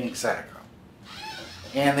 meaning cytochrome.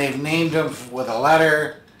 And they've named them with a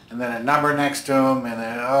letter and then a number next to them, and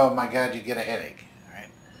then, oh my God, you get a headache. All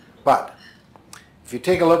right? But if you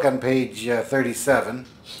take a look on page 37,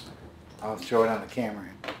 I'll show it on the camera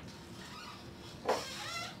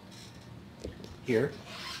here.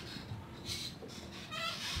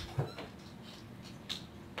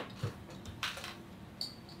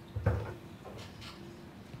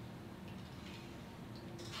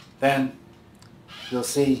 Then you'll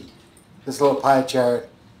see this little pie chart.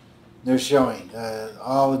 They're showing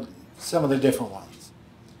some of the different ones,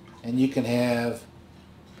 and you can have,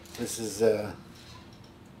 this is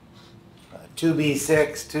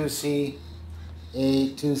 2B6,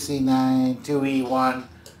 2C8, 2C9, 2E1.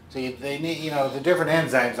 So they need, the different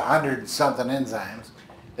enzymes, 100 and something enzymes.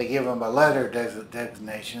 They give them a letter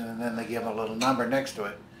designation, and then they give them a little number next to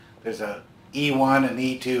it. There's a E1 and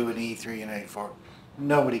E2 and E3 and E4.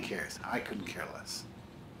 Nobody cares. I couldn't care less.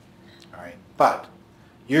 All right, but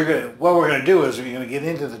what we're going to do is we're going to get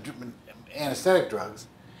into the anesthetic drugs,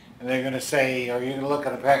 and they're going to say, or you're going to look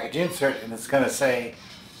at a package insert, and it's going to say,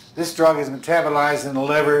 this drug is metabolized in the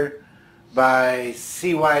liver by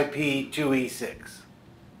CYP2E6.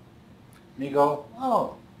 And you go,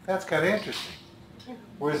 oh, that's kind of interesting.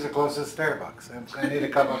 Where's the closest Starbucks? I need a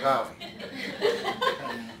cup of coffee.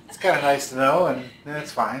 It's kind of nice to know, and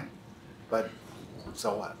that's fine, but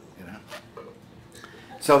so what,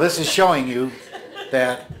 So this is showing you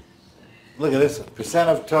that, look at this, percent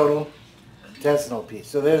of total intestinal P.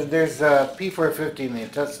 So there's P450 in the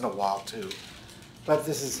intestinal wall too, but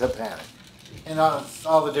this is hepatic. And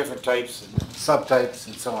all the different types and subtypes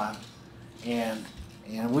and so on. And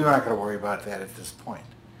we're not going to worry about that at this point,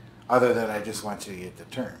 other than I just want you to get the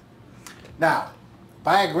term. Now,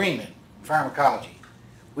 by agreement, in pharmacology,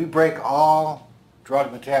 we break all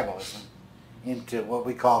drug metabolism into what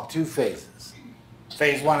we call two phases.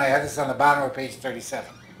 Phase 1, I have this on the bottom of page 37.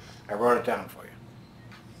 I wrote it down for you.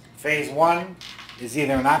 Phase 1 is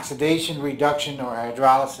either an oxidation, reduction, or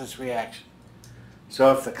hydrolysis reaction.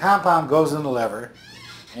 So if the compound goes in the liver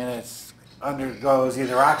and it undergoes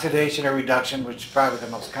either oxidation or reduction, which is probably the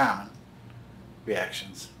most common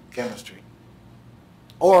reactions in chemistry,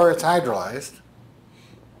 or it's hydrolyzed.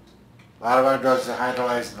 A lot of our drugs are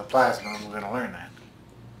hydrolyzed in the plasma, and we're going to learn that.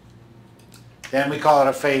 Then we call it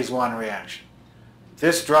a phase 1 reaction.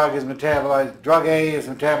 This drug is metabolized, drug A is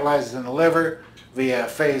metabolized in the liver via a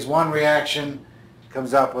phase 1 reaction,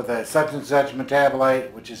 comes up with a such and such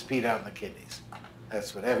metabolite, which is peed out in the kidneys.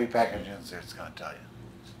 That's what every package insert is going to tell you.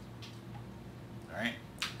 All right?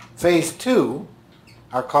 Phase 2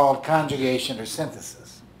 are called conjugation or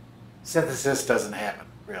synthesis. Synthesis doesn't happen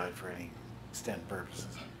really for any extent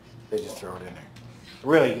purposes. They just throw it in there.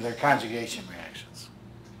 Really, they're conjugation reactions.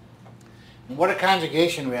 And what a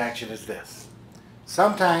conjugation reaction is this.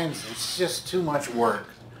 Sometimes it's just too much work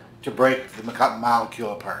to break the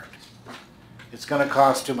molecule apart. It's going to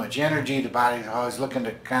cost too much energy. The body's always looking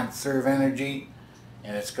to conserve energy,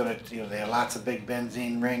 and it's going to, they have lots of big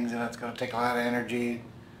benzene rings, and it's going to take a lot of energy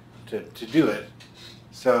to do it.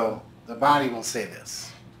 So the body will say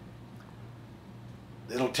this.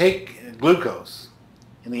 It'll take glucose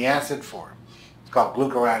in the acid form. It's called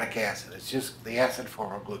glucuronic acid. It's just the acid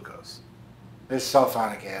form of glucose. There's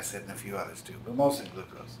sulfonic acid and a few others too, but mostly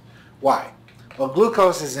glucose. Why? Well,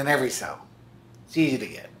 glucose is in every cell. It's easy to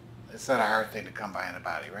get. It's not a hard thing to come by in the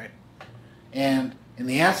body, right? And in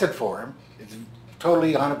the acid form, it's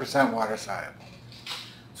totally 100% water soluble.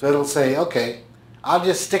 So it'll say, okay, I'll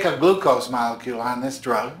just stick a glucose molecule on this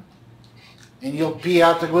drug, and you'll pee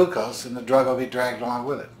out the glucose, and the drug will be dragged along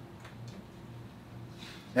with it.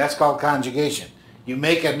 That's called conjugation. You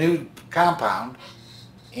make a new compound,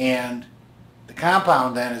 and the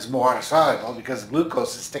compound then is more water soluble because the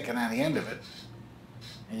glucose is sticking on the end of it,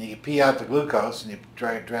 and you can pee out the glucose, and you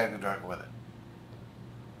drag the drug with it.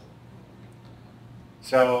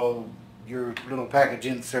 So your little package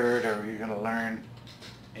insert, or you're going to learn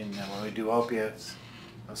when we do opiates,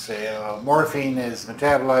 they'll say morphine is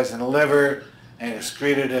metabolized in the liver and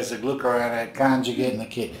excreted as a glucuronide conjugate in the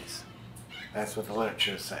kidneys. That's what the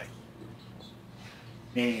literature is saying.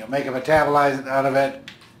 Meaning you'll make a metabolite out of it,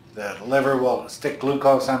 the liver will stick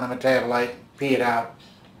glucose on the metabolite, pee it out,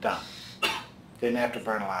 done. Didn't have to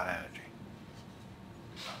burn a lot of energy.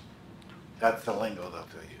 That's the lingo that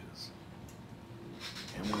they'll use.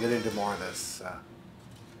 And we'll get into more of this at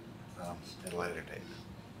a later date.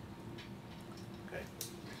 Okay.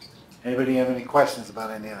 Anybody have any questions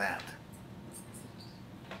about any of that?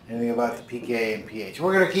 Anything about the pK and pH?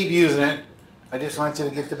 We're going to keep using it. I just want you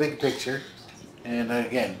to get the big picture. And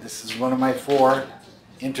again, this is one of my 4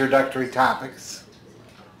 introductory topics.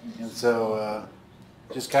 And so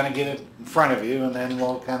just kind of get it in front of you, and then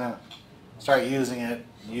we'll kind of start using it,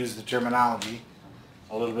 use the terminology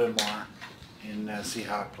a little bit more, and see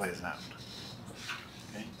how it plays out.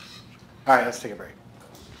 Okay? All right, let's take a break.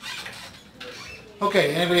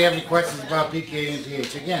 Okay, anybody have any questions about pK and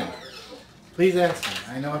pH? Again, please ask me.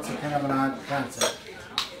 I know it's a kind of an odd concept.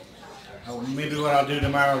 Maybe what I'll do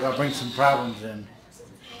tomorrow is I'll bring some problems in,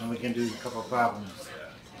 and we can do a couple of problems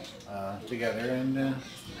together, and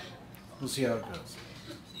we'll see how it goes.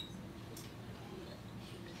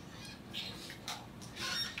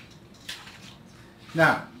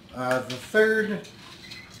 Now,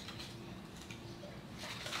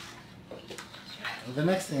 the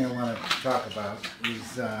next thing I want to talk about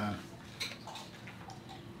is I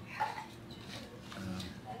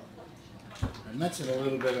mentioned a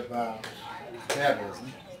little bit about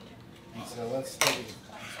metabolism, and so let's take it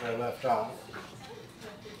where I left off.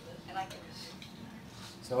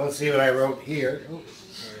 So let's see what I wrote here. Oh,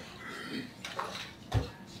 sorry.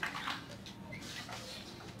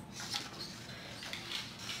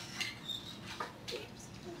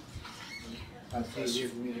 It's easier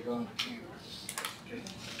for me to go on the camera. Okay.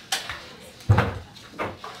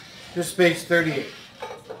 This is page 38.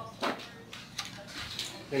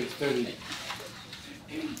 Page 38.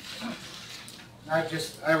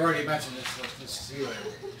 I've already mentioned this, so let's just see what I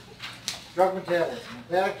wrote. Drug metabolism.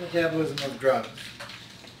 Hepatic metabolism of drugs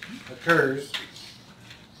occurs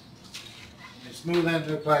in a smooth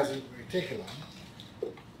endoplasmic reticulum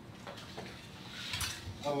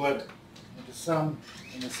of liver into some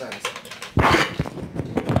in the cytosol.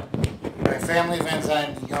 By family of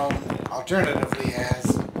enzymes known alternatively as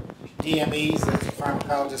DMEs, as the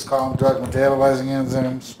pharmacologists call them, drug metabolizing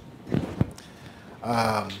enzymes.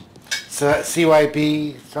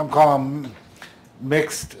 CYP, some call them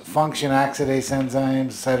mixed function oxidase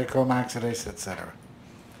enzymes, cytochrome oxidase, etc.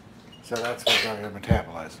 So that's what drugs are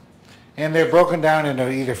metabolized. And they're broken down into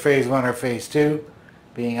either phase 1 or phase 2,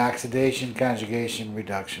 being oxidation, conjugation,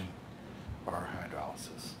 reduction, or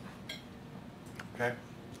hydrolysis. Okay?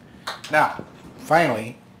 Now,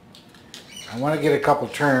 finally, I want to get a couple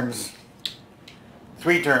terms,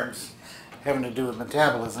 3 terms, having to do with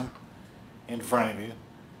metabolism in front of you.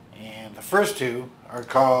 And the first 2 are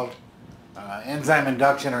called enzyme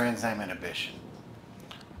induction or enzyme inhibition.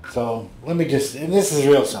 So let me just, and this is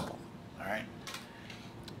real simple, all right?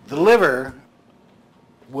 The liver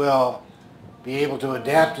will be able to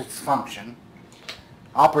adapt its function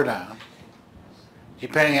up or down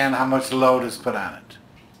depending on how much load is put on it.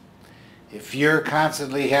 If you're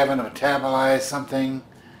constantly having to metabolize something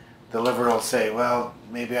the liver will say, well,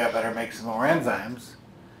 maybe I better make some more enzymes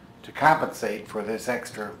to compensate for this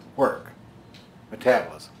extra work,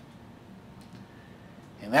 metabolism.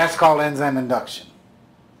 And that's called enzyme induction.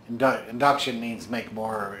 Induction means make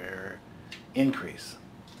more or increase.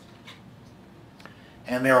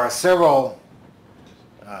 And there are several,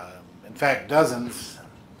 in fact dozens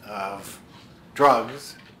of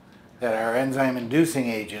drugs that are enzyme-inducing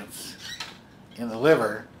agents in the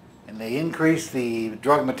liver, and they increase the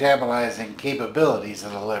drug metabolizing capabilities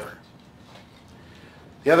of the liver.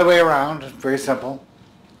 The other way around, very simple.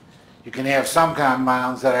 You can have some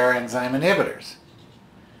compounds that are enzyme inhibitors,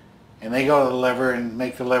 and they go to the liver and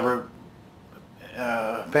make the liver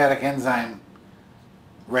hepatic enzyme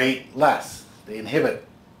rate less. They inhibit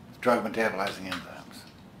drug metabolizing enzymes.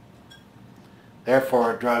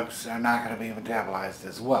 Therefore, drugs are not going to be metabolized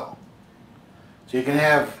as well. So you can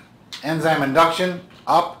have enzyme induction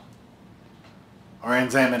up or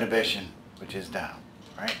enzyme inhibition, which is down,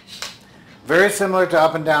 right? Very similar to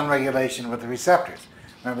up and down regulation with the receptors.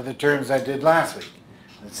 Remember the terms I did last week.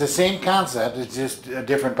 It's the same concept, it's just a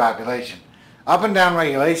different population. Up and down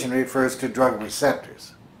regulation refers to drug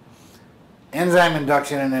receptors. Enzyme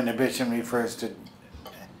induction and inhibition refers to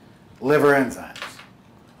liver enzymes.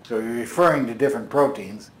 So you're referring to different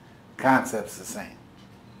proteins, concept's the same.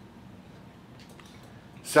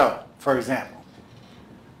 So, for example,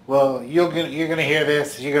 well, you're going to hear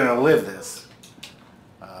this, you're going to live this.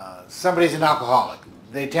 Somebody's an alcoholic.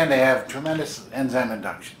 They tend to have tremendous enzyme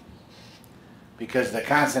induction because the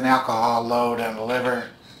constant alcohol load on the liver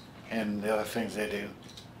and the other things they do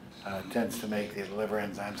tends to make the liver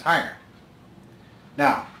enzymes higher.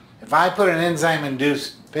 Now, if I put an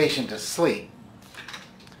enzyme-induced patient to sleep,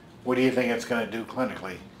 what do you think it's going to do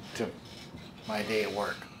clinically to my day at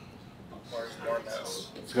work?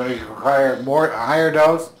 It's going to require a higher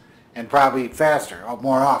dose and probably faster,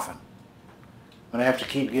 more often. I'm going to have to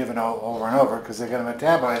keep giving over and over because they're going to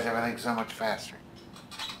metabolize everything so much faster.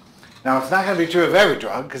 Now, it's not going to be true of every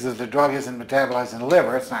drug because if the drug isn't metabolized in the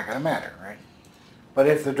liver, it's not going to matter, right? But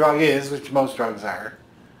if the drug is, which most drugs are,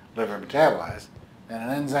 liver metabolized, then an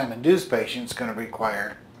enzyme-induced patient is going to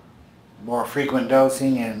require more frequent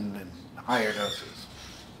dosing and higher doses.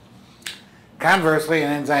 Conversely,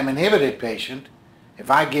 an enzyme-inhibited patient,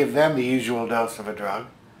 if I give them the usual dose of a drug,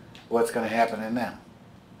 what's going to happen in them?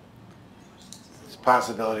 There's a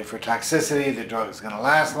possibility for toxicity, the drug is going to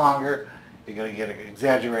last longer, you're going to get an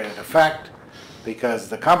exaggerated effect because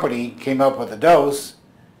the company came up with a dose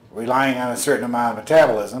relying on a certain amount of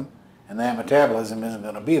metabolism, and that metabolism isn't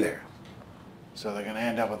going to be there. So they're going to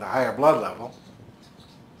end up with a higher blood level,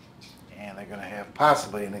 and they're going to have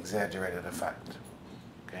possibly an exaggerated effect.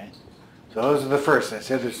 Okay? So those are the first. I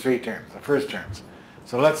said there's three terms, the first terms.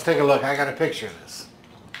 So let's take a look. I got a picture of this.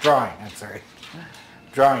 Drawing of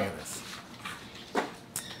this. All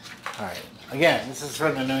right. Again, this is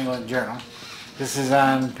from the New England Journal. This is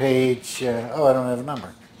on page, I don't have a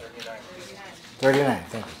number. 39,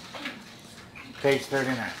 thank you. Page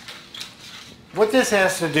 39. What this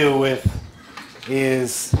has to do with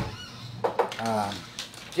is, did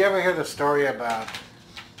you ever hear the story about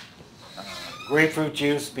grapefruit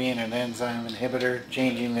juice being an enzyme inhibitor,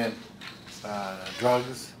 changing the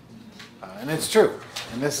drugs? And it's true.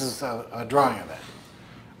 And this is a drawing of that.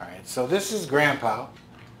 All right, so this is Grandpa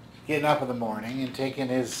getting up in the morning and taking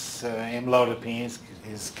his amlodipine,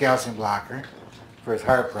 his calcium blocker for his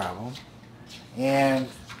heart problem, and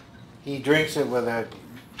he drinks it with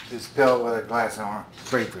this pill with a glass of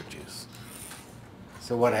grapefruit juice.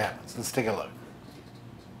 So what happens? Let's take a look.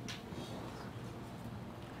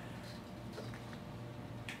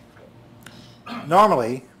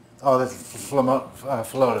 Normally, this is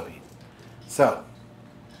phlodipine. So,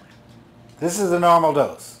 this is the normal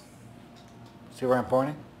dose. See where I'm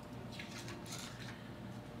pointing?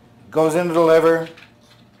 Goes into the liver,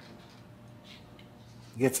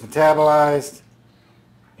 gets metabolized,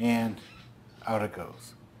 and out it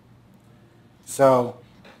goes. So,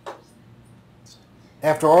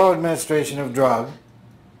 after oral administration of drug,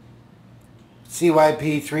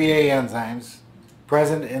 CYP3A enzymes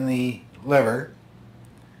present in the liver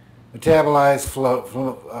metabolize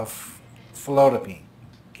phlodipine.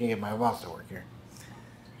 Can't get my mouse to work here.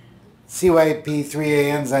 CYP3A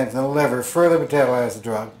enzymes in the liver further metabolize the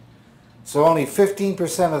drug, so only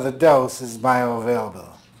 15% of the dose is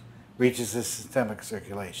bioavailable, reaches the systemic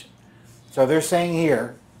circulation. So they're saying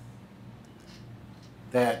here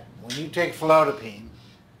that when you take phlodipine,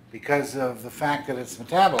 because of the fact that it's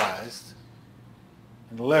metabolized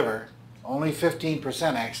in the liver, only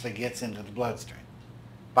 15% actually gets into the bloodstream.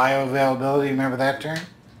 Bioavailability, remember that term?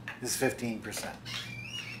 Is 15%.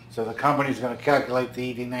 So the company's going to calculate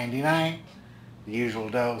the ED99, the usual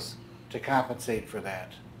dose, to compensate for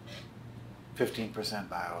that 15%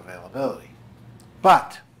 bioavailability.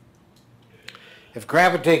 But if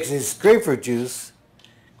Grandpa takes his grapefruit juice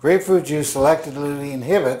selectively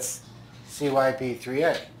inhibits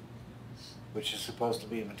CYP3A, which is supposed to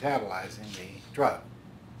be metabolizing the drug.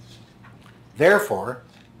 Therefore,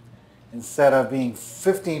 instead of being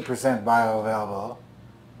 15% bioavailable,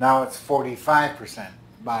 now it's 45%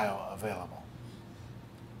 bioavailable.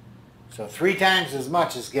 So 3 times as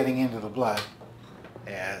much is getting into the blood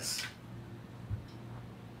as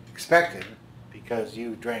expected because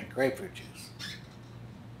you drank grapefruit juice.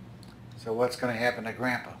 So what's going to happen to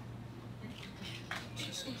Grandpa?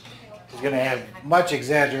 He's going to have much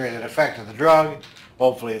exaggerated effect of the drug.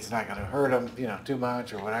 Hopefully it's not going to hurt him, too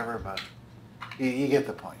much or whatever, but you get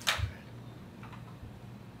the point.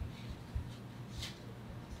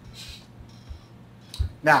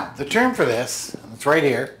 Now, the term for this, it's right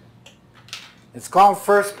here, it's called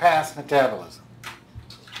first pass metabolism.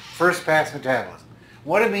 First pass metabolism.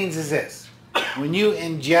 What it means is this. When you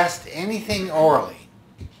ingest anything orally,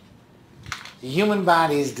 the human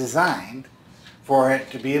body is designed for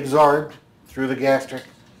it to be absorbed through the gastric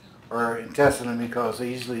or intestinal mucosa,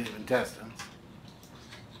 usually intestines.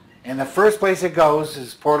 And the first place it goes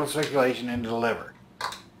is portal circulation into the liver.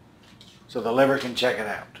 So the liver can check it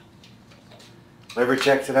out. Liver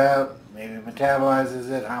checks it out, maybe metabolizes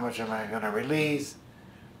it. How much am I going to release?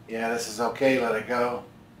 Yeah, this is okay, let it go.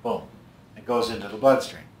 Boom. It goes into the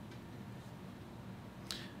bloodstream.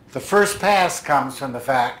 The first pass comes from the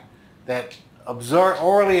fact that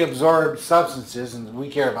orally absorbed substances, and we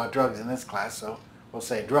care about drugs in this class, so we'll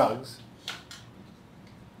say drugs,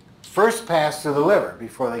 first pass through the liver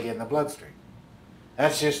before they get in the bloodstream.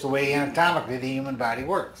 That's just the way anatomically the human body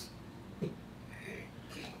works.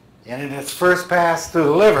 And in its first pass through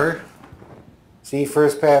the liver, see,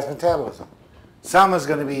 first pass metabolism. Some is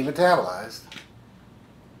going to be metabolized,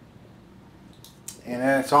 and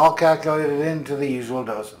then it's all calculated into the usual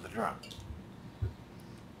dose of the drug.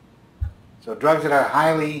 So drugs that are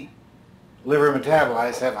highly liver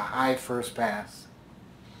metabolized have a high first pass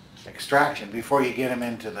extraction before you get them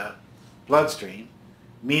into the bloodstream,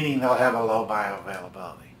 meaning they'll have a low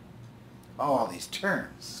bioavailability. Oh, all these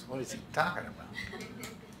terms. What is he talking about?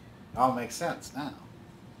 It all makes sense now.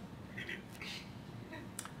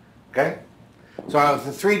 Okay? So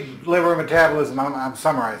the 3 liver metabolism, I'm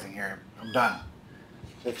summarizing here. I'm done.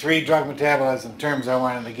 The 3 drug metabolism terms I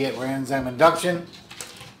wanted to get were enzyme induction,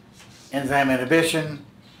 enzyme inhibition,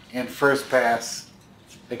 and first pass.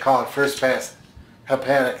 They call it first pass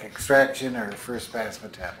hepatic extraction or first pass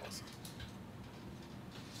metabolism.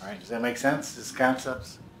 All right, does that make sense, these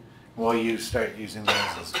concepts? Well, you start using those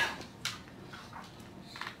as well.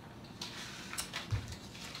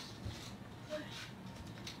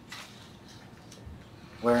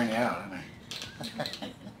 Wearing you out, isn't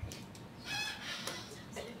it?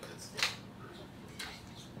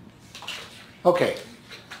 Okay.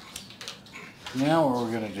 Now what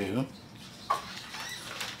we're going to do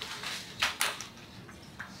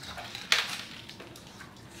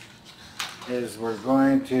is we're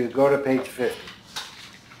going to go to page 50.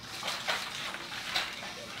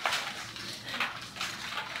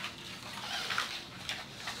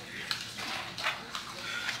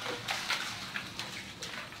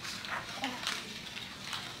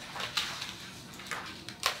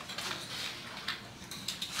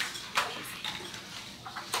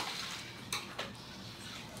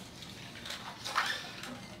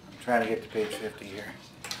 Trying to get to page 50 here.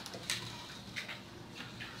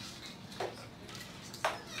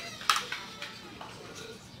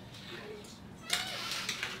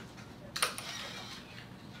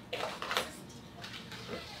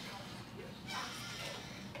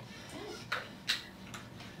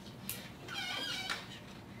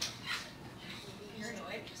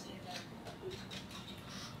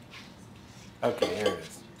 Okay, here it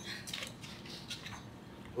is.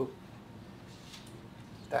 Oop.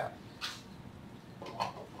 Stop.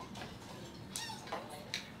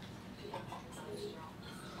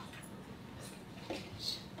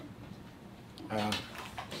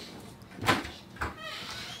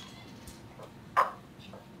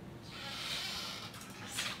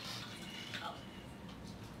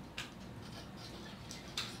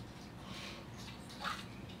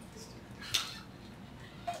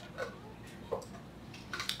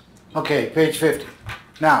 Okay, page 50.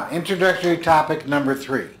 Now, introductory topic number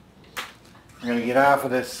 3. We're going to get off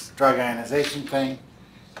of this drug ionization thing,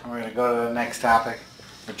 and we're going to go to the next topic.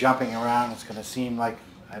 We're jumping around. It's going to seem like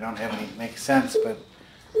I don't have any make sense, but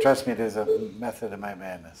trust me, there's a method in my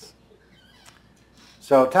madness.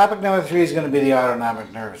 So topic number 3 is going to be the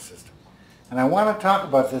autonomic nervous system. And I want to talk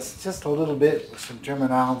about this just a little bit with some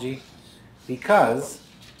terminology because,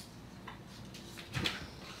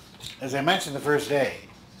 as I mentioned the first day,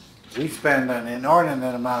 we spend an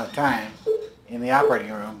inordinate amount of time in the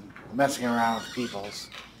operating room messing around with people's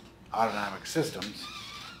autonomic systems,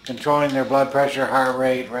 controlling their blood pressure, heart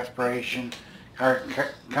rate, respiration,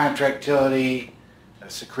 contractility,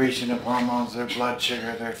 secretion of hormones, their blood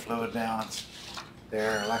sugar, their fluid balance,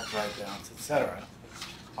 their electrolyte balance, etc.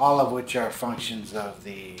 All of which are functions of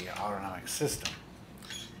the autonomic system.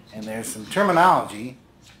 And there's some terminology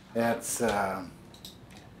that's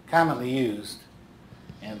commonly used,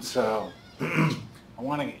 and so I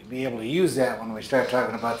want to be able to use that when we start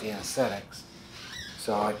talking about the anesthetics.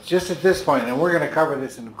 So just at this point, and we're going to cover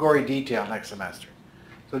this in gory detail next semester,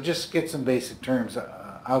 so just get some basic terms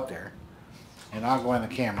out there, and I'll go on the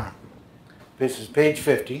camera. This is page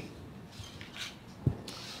 50,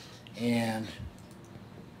 and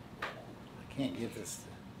I can't get this.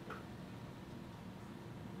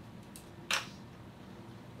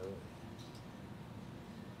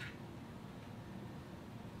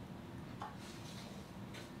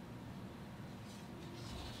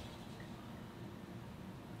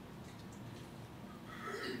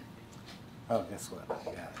 Oh, guess what? I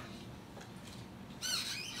got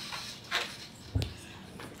it.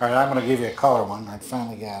 All right, I'm going to give you a color one. I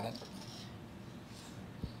finally got it.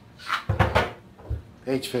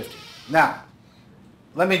 Page 50. Now,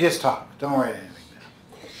 let me just talk. Don't worry about anything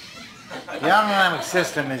now. The autonomic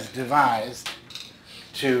system is devised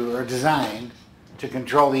to, or designed to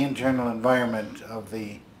control the internal environment of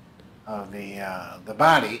the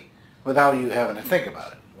body without you having to think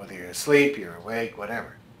about it. Whether you're asleep, you're awake,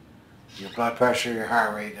 whatever. Your blood pressure, your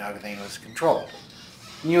heart rate, and everything was controlled.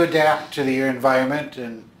 And you adapt to your environment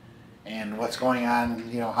and what's going on,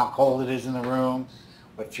 how cold it is in the room,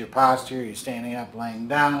 what's your posture, you're standing up, laying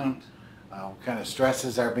down, what kind of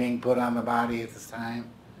stresses are being put on the body at this time.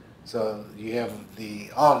 So you have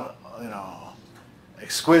the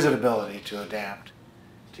exquisite ability to adapt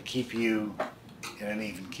to keep you in an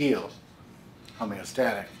even keel,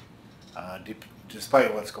 homeostatic,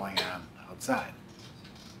 despite what's going on outside.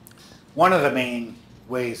 One of the main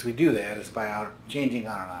ways we do that is by changing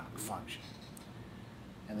autonomic function.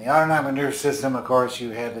 And the autonomic nervous system, of course, you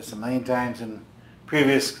had this a million times in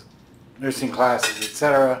previous nursing classes,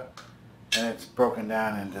 etc. And it's broken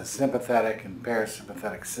down into sympathetic and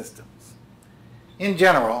parasympathetic systems. In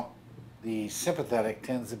general, the sympathetic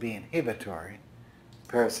tends to be inhibitory,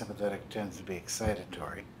 parasympathetic tends to be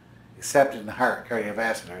excitatory, except in the heart,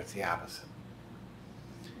 cardiovascular, it's the opposite.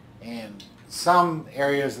 And some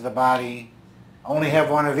areas of the body only have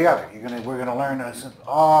one or the other. We're going to learn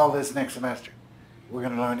all this next semester. We're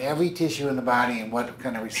going to learn every tissue in the body and what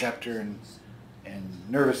kind of receptor and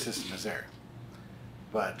nervous system is there.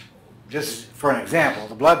 But just for an example,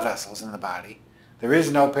 the blood vessels in the body, there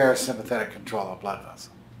is no parasympathetic control of blood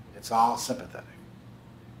vessel. It's all sympathetic.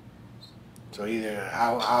 So either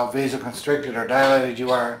how vasoconstricted or dilated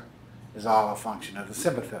you are is all a function of the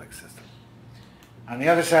sympathetic system. On the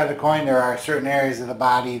other side of the coin, there are certain areas of the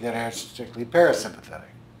body that are strictly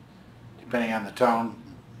parasympathetic, depending on the tone,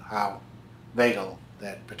 how vagal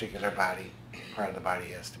that particular part of the body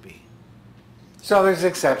has to be. So there's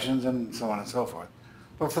exceptions and so on and so forth.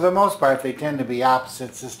 But for the most part, they tend to be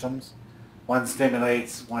opposite systems. One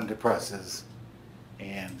stimulates, one depresses,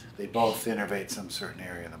 and they both innervate some certain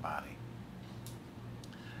area of the body.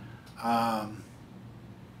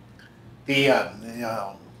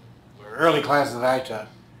 Early classes that I took,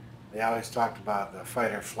 they always talked about the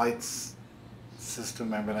fight or flight system.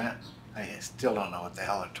 Remember that? I still don't know what the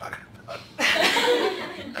hell they're talking about.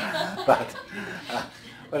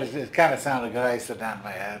 but it kind of sounded good. I used to nod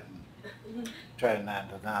my head and try to nod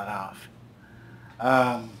off.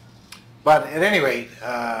 But at any rate,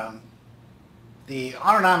 the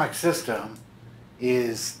autonomic system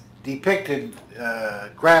is depicted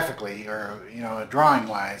graphically or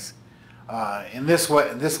drawing-wise in this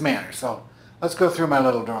manner. So let's go through my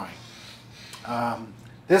little drawing.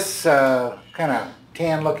 This kind of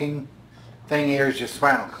tan-looking thing here is your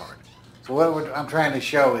spinal cord. So what I'm trying to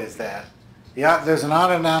show is that there's an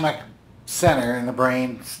autonomic center in the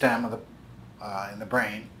brain stem of in the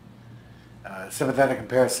brain, sympathetic and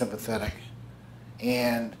parasympathetic,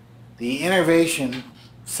 and the innervation,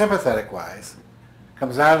 sympathetic-wise,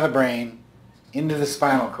 comes out of the brain into the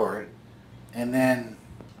spinal cord, and then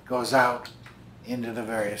goes out into the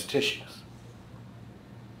various tissues.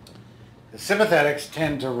 The sympathetics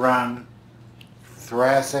tend to run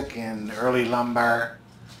thoracic and early lumbar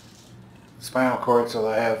spinal cord, so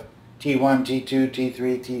they'll have T1, T2,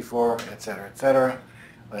 T3, T4, etc., etc.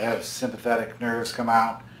 They have sympathetic nerves come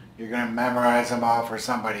out. You're going to memorize them all for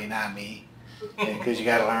somebody, not me, because you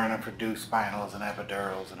got to learn them for do spinals and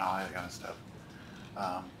epidurals and all that kind of stuff.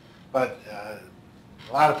 But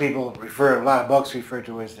a lot of people a lot of books refer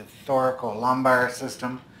to it as the thoracolumbar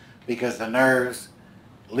system, because the nerves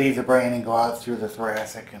leave the brain and go out through the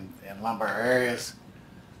thoracic and lumbar areas.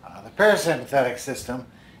 The parasympathetic system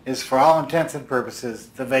is, for all intents and purposes,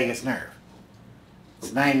 the vagus nerve.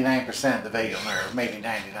 It's 99% the vagal nerve, maybe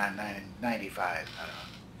 99, 95, I don't know.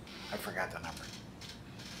 I forgot the number.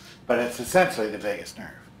 But it's essentially the vagus nerve.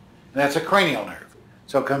 And that's a cranial nerve.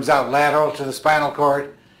 So it comes out lateral to the spinal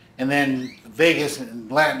cord, and then vagus in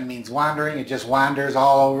Latin means wandering. It just wanders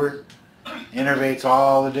all over, innervates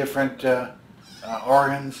all the different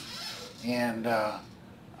organs, and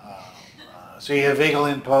so you have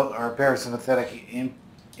vagal input or parasympathetic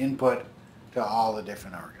input to all the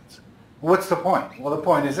different organs. What's the point? Well, the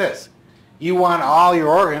point is this. You want all your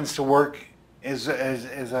organs to work as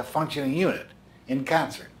a functioning unit in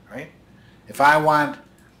concert, right? If I'm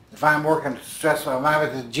working stressful, if I'm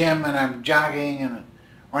at the gym and I'm jogging and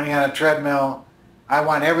running on a treadmill, I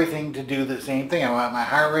want everything to do the same thing. I want my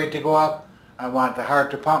heart rate to go up. I want the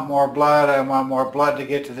heart to pump more blood. I want more blood to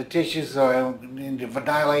get to the tissues, so I don't need to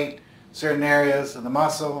dilate certain areas of the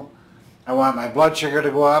muscle. I want my blood sugar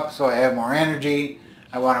to go up so I have more energy.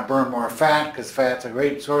 I want to burn more fat because fat's a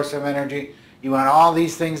great source of energy. You want all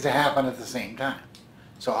these things to happen at the same time.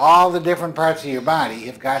 So all the different parts of your body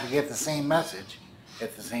have got to get the same message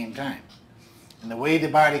at the same time. And the way the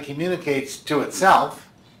body communicates to itself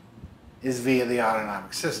is via the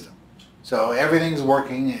autonomic system. So everything's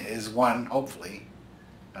working as one, hopefully,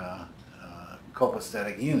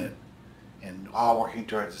 copacetic unit, and all working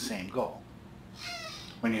towards the same goal.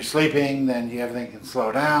 When you're sleeping, then everything can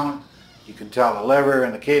slow down. You can tell the liver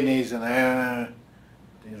and the kidneys and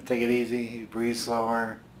take it easy, you breathe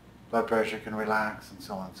slower, blood pressure can relax, and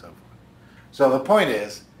so on and so forth. So the point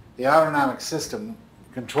is, the autonomic system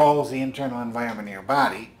controls the internal environment of your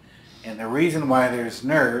body, and the reason why there's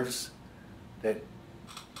nerves that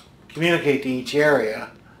communicate to each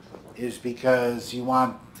area is because you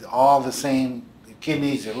want all the same, your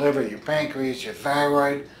kidneys, your liver, your pancreas, your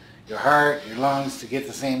thyroid, your heart, your lungs, to get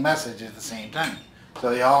the same message at the same time. So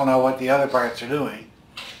they all know what the other parts are doing,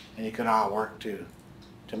 and you can all work to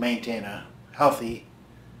maintain a healthy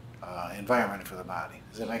environment for the body.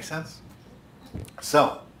 Does that make sense?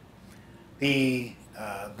 So the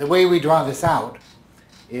way we draw this out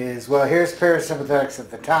is, well, here's parasympathetics at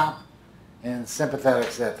the top and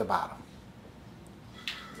sympathetics at the bottom.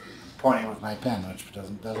 Pointing with my pen, which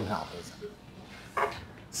doesn't help, does it?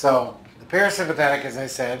 So the parasympathetic, as I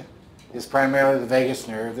said, is primarily the vagus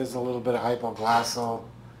nerve. There's a little bit of hypoglossal,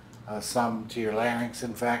 some to your larynx,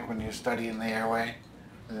 in fact, when you're studying the airway.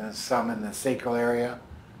 And there's some in the sacral area,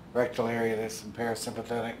 rectal area, there's some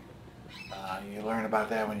parasympathetic. You learn about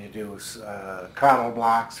that when you do caudal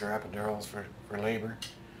blocks or epidurals for labor.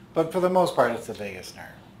 But for the most part, it's the vagus nerve.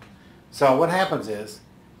 So what happens is,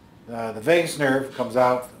 the vagus nerve comes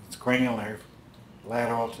out, it's a cranial nerve,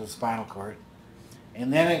 lateral to the spinal cord,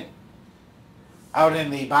 and then out in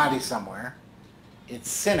the body somewhere, it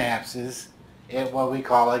synapses at what we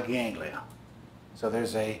call a ganglia. So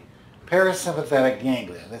there's a parasympathetic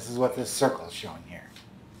ganglia. This is what this circle is showing here.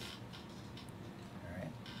 All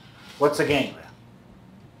right. What's a ganglia?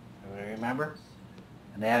 Everybody remember?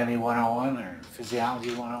 Anatomy 101 or Physiology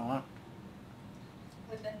 101?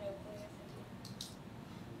 With the nucleus.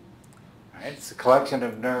 All right. It's a collection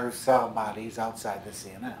of nerve cell bodies outside the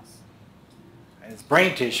CNS. And it's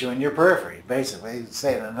brain tissue in your periphery, basically.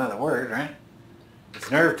 Say it in another word, right? It's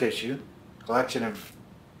nerve tissue, collection of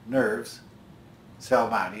nerves, cell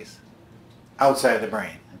bodies, outside the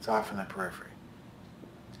brain. It's off in the periphery.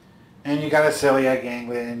 And you got a celiac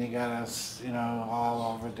ganglia, and you got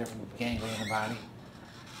all over different ganglia in the body.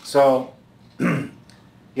 So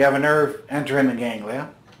you have a nerve entering the ganglia,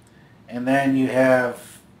 and then you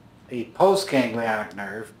have a postganglionic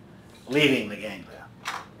nerve leaving the ganglia.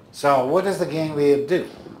 So what does the ganglia do?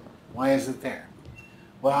 Why is it there?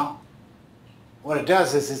 Well, what it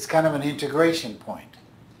does is it's kind of an integration point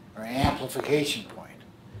or amplification point.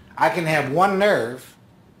 I can have one nerve,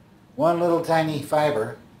 one little tiny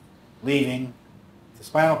fiber leaving the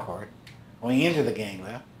spinal cord, going into the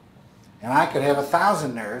ganglia, and I could have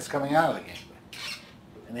 1,000 nerves coming out of the ganglia,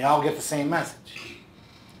 and they all get the same message.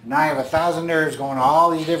 And now I have 1,000 nerves going to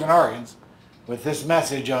all these different organs with this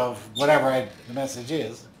message of whatever the message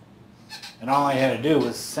is, and all I had to do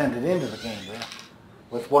was send it into the ganglia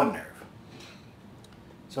with one nerve.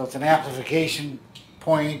 So it's an amplification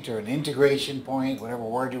point or an integration point, whatever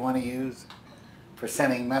word you want to use, for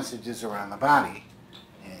sending messages around the body.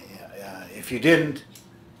 If you didn't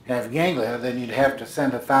have ganglia, then you'd have to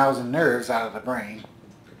send 1,000 nerves out of the brain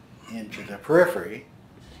into the periphery,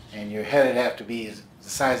 and your head would have to be the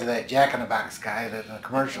size of that Jack-in-the-Box guy that in the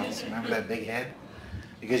commercials. Remember that big head?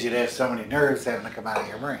 Because you'd have so many nerves having to come out of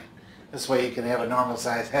your brain. This way you can have a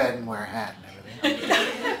normal-sized head and wear a hat and everything.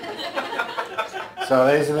 So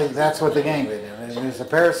that's what the ganglia do. There's a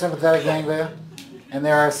parasympathetic ganglia, and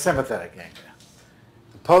there are sympathetic ganglia.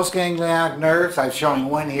 The postganglionic nerves, I've shown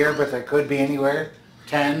one here, but there could be anywhere,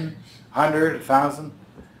 10, 100, 1,000,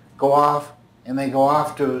 go off, and they go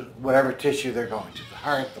off to whatever tissue they're going to. The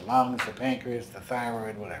heart, the lungs, the pancreas, the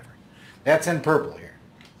thyroid, whatever. That's in purple here.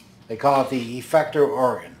 They call it the effector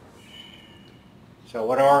organ. So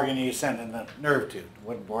what organ are you sending the nerve to?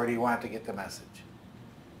 Where do you want to get the message?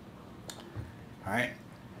 All right.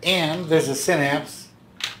 And there's a synapse,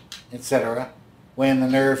 etc., when the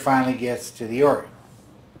nerve finally gets to the organ.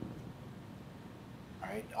 All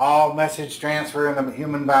right. All message transfer in the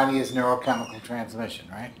human body is neurochemical transmission,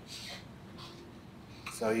 right?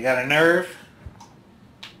 So you got a nerve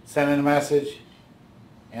sending a message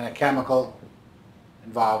and a chemical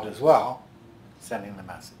involved as well, sending the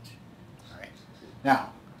message. All right.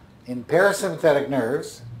 Now, in parasympathetic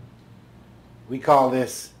nerves, we call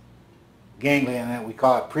this ganglion, we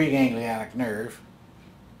call it preganglionic nerve.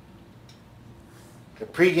 The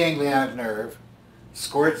preganglionic nerve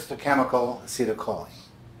squirts the chemical acetylcholine.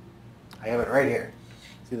 I have it right here.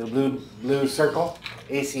 See the blue circle,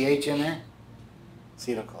 ACH in there?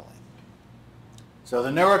 Acetylcholine. So the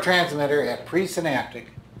neurotransmitter at presynaptic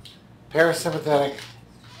parasympathetic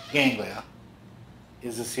ganglia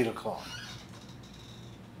is acetylcholine.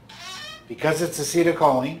 Because it's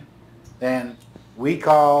acetylcholine, then we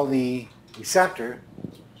call the receptor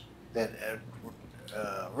that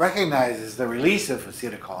recognizes the release of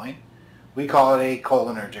acetylcholine, we call it a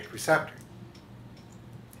cholinergic receptor,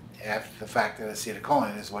 after the fact that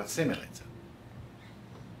acetylcholine is what stimulates it.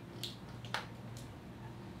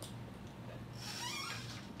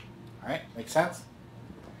 All right, makes sense?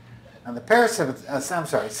 On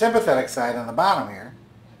the sympathetic side on the bottom here,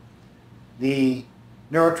 the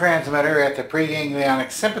neurotransmitter at the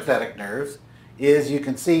preganglionic sympathetic nerves is, you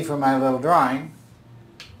can see from my little drawing,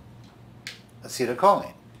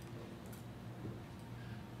 acetylcholine.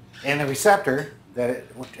 And the receptor that it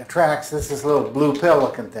attracts, this is a little blue pill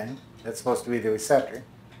looking thing, that's supposed to be the receptor.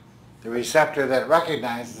 The receptor that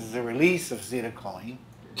recognizes the release of acetylcholine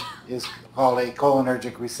is called a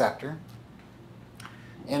cholinergic receptor.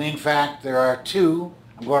 And in fact, there are two,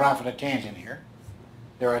 I'm going off on a tangent here,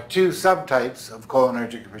 there are two subtypes of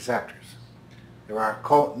cholinergic receptors. There are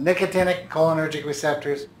nicotinic cholinergic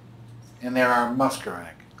receptors, and there are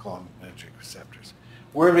muscarinic cholinergic receptors.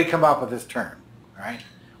 Where did we come up with this term? All right?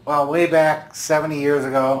 Well, way back 70 years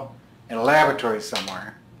ago in a laboratory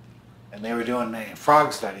somewhere, and they were doing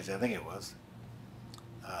frog studies, I think it was,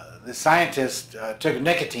 the scientist took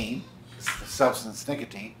nicotine, the substance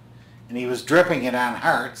nicotine, and he was dripping it on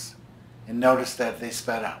hearts and noticed that they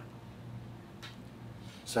sped up.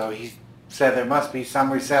 So he said there must be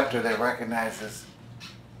some receptor that recognizes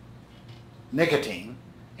nicotine,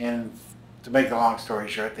 and to make the long story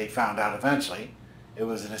short, they found out eventually it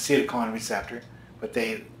was an acetylcholine receptor, but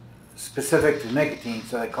they specific to nicotine,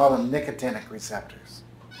 so they call them nicotinic receptors.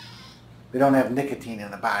 We don't have nicotine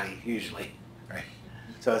in the body usually, right?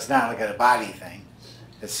 So it's not like a body thing.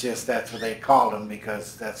 It's just that's what they called them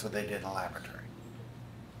because that's what they did in the laboratory.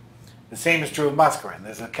 The same is true of muscarine.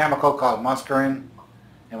 There's a chemical called muscarine,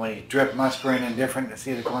 and when he dripped muscarine in different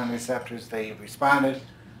acetylcholine receptors, they responded,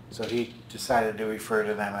 so he decided to refer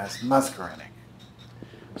to them as muscarinic.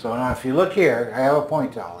 So now if you look here, I have a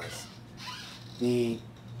point to all this. The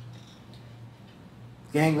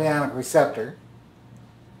ganglionic receptor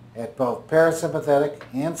at both parasympathetic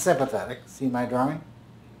and sympathetic, see my drawing,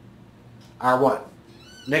 are what?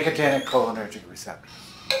 Nicotinic cholinergic receptors.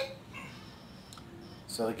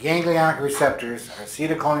 So the ganglionic receptors are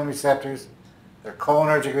acetylcholine receptors, they're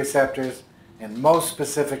cholinergic receptors, and most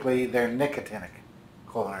specifically, they're nicotinic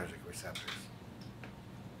cholinergic receptors.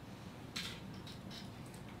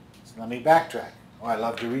 So let me backtrack. Oh, I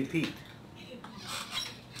love to repeat.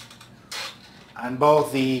 On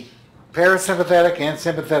both the parasympathetic and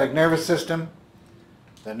sympathetic nervous system,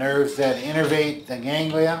 the nerves that innervate the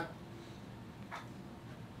ganglia,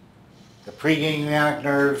 the preganglionic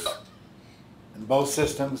nerves in both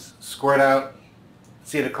systems squirt out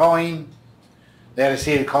acetylcholine. That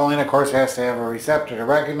acetylcholine, of course, has to have a receptor to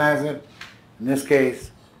recognize it. In this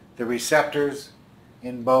case, the receptors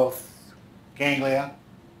in both ganglia,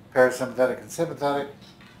 parasympathetic and sympathetic,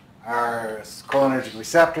 are cholinergic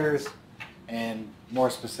receptors, and more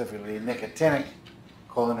specifically, nicotinic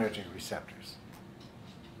cholinergic receptors.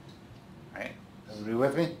 Right? Everybody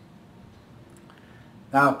with me?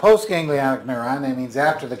 Now, postganglionic neuron, that means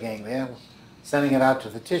after the ganglia, sending it out to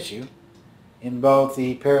the tissue in both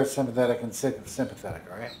the parasympathetic and sympathetic,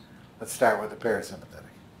 all right? Let's start with the parasympathetic.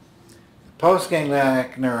 The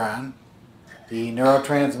postganglionic neuron, the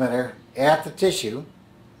neurotransmitter at the tissue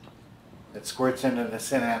that squirts into the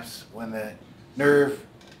synapse when the nerve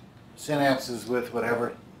synapses with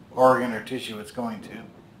whatever organ or tissue it's going to,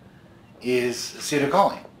 is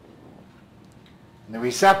acetylcholine. And the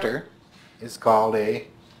receptor is called a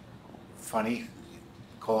funny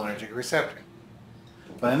cholinergic receptor.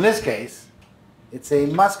 But in this case, it's a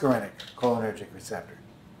muscarinic cholinergic receptor.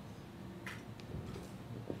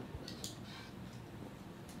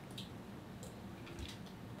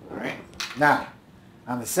 All right. Now,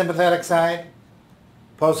 on the sympathetic side,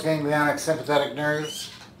 postganglionic sympathetic nerves,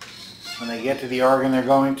 when they get to the organ they're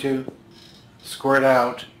going to, squirt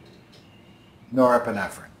out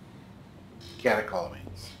norepinephrine,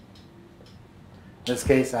 catecholamines. In this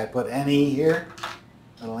case, I put NE here,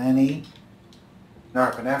 little NE,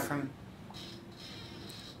 norepinephrine.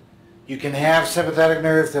 You can have sympathetic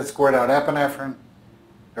nerves that squirt out epinephrine.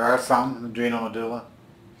 There are some in the adrenal medulla.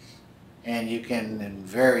 And you can, in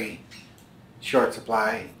very short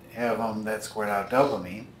supply, have them that squirt out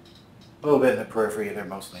dopamine. A little bit in the periphery, they're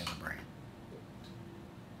mostly in the brain.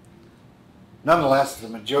 Nonetheless, the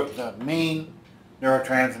main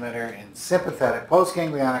neurotransmitter in sympathetic,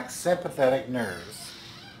 postganglionic sympathetic nerves,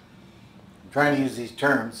 I'm trying to use these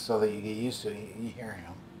terms so that you get used to hearing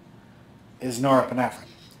them, is norepinephrine.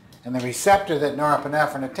 And the receptor that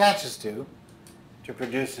norepinephrine attaches to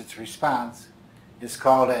produce its response is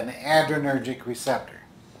called an adrenergic receptor.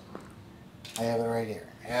 I have it right here,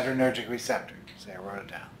 adrenergic receptor. See, I wrote it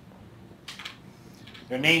down.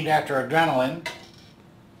 They're named after adrenaline.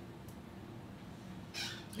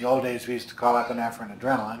 In the old days we used to call epinephrine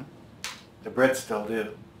adrenaline. The Brits still do. In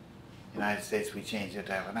the United States we changed it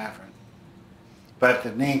to epinephrine. But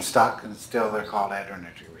the name stuck and still they're called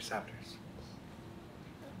adrenergic receptors.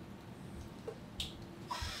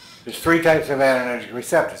 There's three types of adrenergic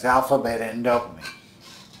receptors, alpha, beta, and dopamine.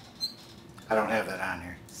 I don't have that on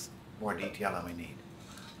here. It's more detail than we need.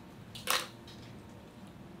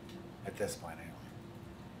 At this point, anyway.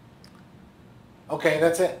 Okay,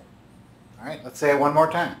 that's it. All right, let's say it one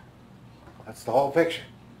more time. That's the whole picture.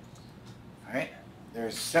 All right,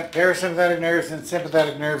 there's parasympathetic nerves and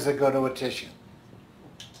sympathetic nerves that go to a tissue.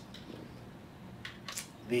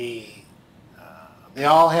 They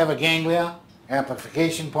all have a ganglia,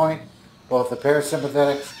 amplification point. Both the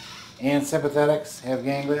parasympathetics and sympathetics have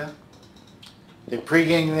ganglia. The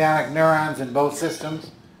preganglionic neurons in both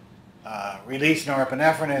systems release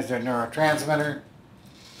norepinephrine as their neurotransmitter.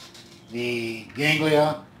 The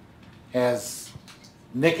ganglia has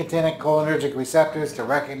nicotinic cholinergic receptors to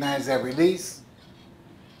recognize that release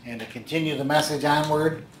and to continue the message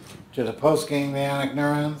onward to the postganglionic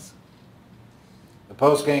neurons. The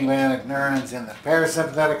postganglionic neurons in the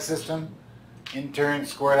parasympathetic system in turn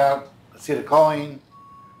squirt out acetylcholine.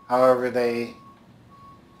 However, they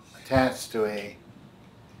attach to a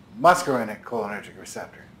muscarinic cholinergic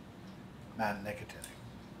receptor, not nicotinic.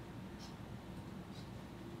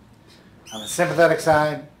 On the sympathetic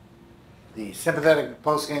side, the sympathetic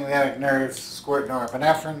postganglionic nerves squirt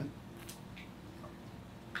norepinephrine,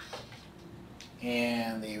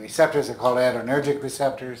 and the receptors are called adrenergic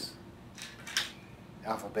receptors,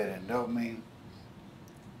 alpha, beta, and dopamine.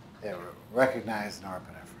 They recognize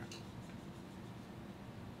norepinephrine.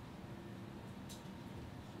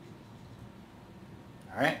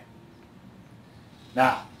 All right?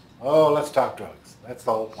 Now, let's talk drugs. That's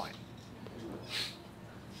the whole point.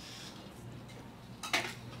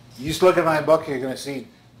 You just look at my book, you're going to see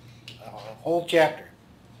a whole chapter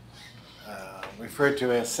referred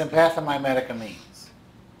to as sympathomimetic amines.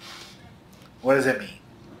 What does it mean?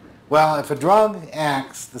 Well, if a drug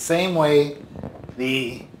acts the same way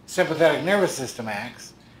the sympathetic nervous system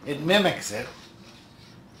acts, it mimics it.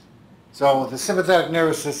 So the sympathetic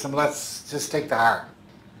nervous system, let's just take the heart.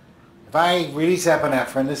 If I release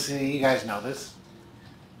epinephrine, you guys know this.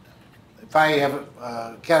 If I have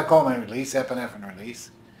a catecholamine release, epinephrine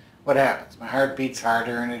release, what happens? My heart beats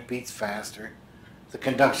harder and it beats faster. The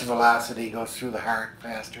conduction velocity goes through the heart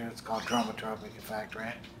faster. It's called dromotropic effect,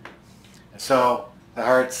 right? And so the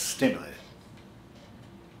heart's stimulated.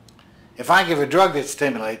 If I give a drug that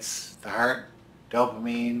stimulates the heart,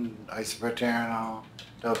 dopamine, isoproterenol,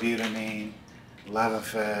 dobutamine,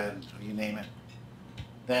 Levophed, you name it,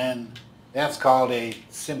 then that's called a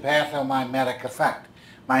sympathomimetic effect.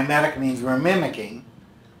 Mimetic means we're mimicking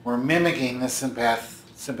the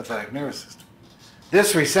sympathetic nervous system.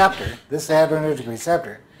 This receptor, this adrenergic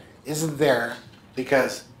receptor, isn't there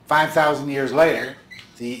because 5,000 years later,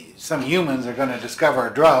 some humans are going to discover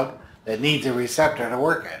a drug that needs a receptor to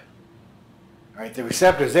work at. All right, the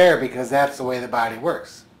receptor's there because that's the way the body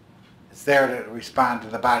works. It's there to respond to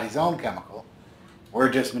the body's own chemical. We're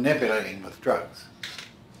just manipulating with drugs.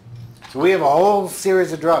 So we have a whole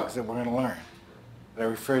series of drugs that we're going to learn that are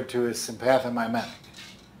referred to as sympathomimetic,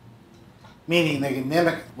 meaning they can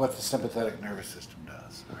mimic what the sympathetic nervous system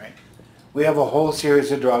does. All right? We have a whole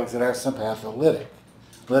series of drugs that are sympatholytic.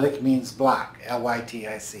 Lytic means block,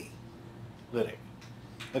 L-Y-T-I-C, lytic.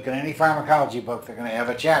 Look at any pharmacology book, they're going to have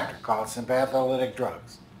a chapter called sympatholytic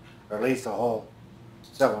drugs, or at least a whole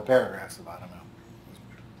several paragraphs about them.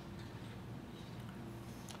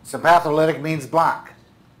 Sympatholytic means block,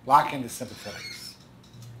 blocking the sympathetics.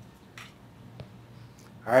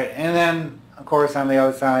 All right, and then, of course, on the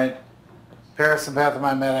other side,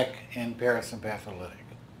 parasympathomimetic and parasympatholytic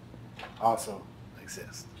also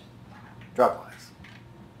exist, drug-wise.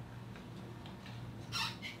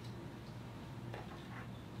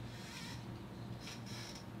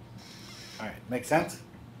 All right, make sense?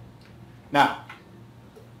 Now,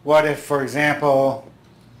 what if, for example,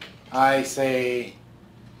 I say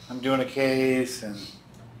I'm doing a case and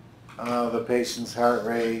the patient's heart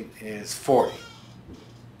rate is 40.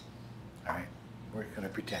 All right, we're going to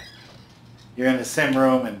pretend. You're in the sim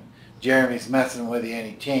room and Jeremy's messing with you and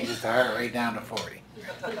he changes the heart rate down to 40.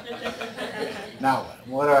 Now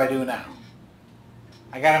what do I do now?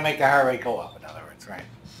 I got to make the heart rate go up, in other words, right?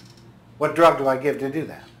 What drug do I give to do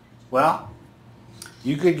that? Well,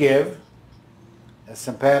 you could give a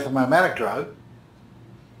sympathomimetic drug,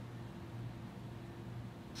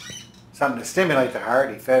 something to stimulate the heart,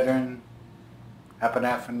 ephedrine,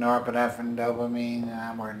 epinephrine, norepinephrine, dopamine,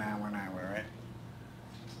 right?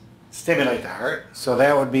 Stimulate the heart. So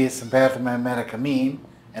that would be a sympathomimetic amine,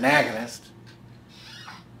 an agonist,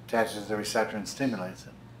 attaches the receptor and stimulates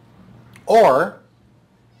it. Or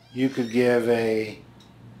you could give a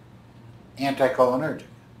anticholinergic,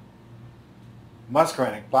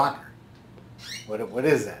 muscarinic blocker. What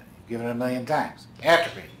is that? You've given it a million times.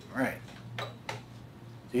 Atropine, right.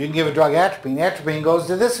 So you can give a drug atropine. Atropine goes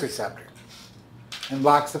to this receptor and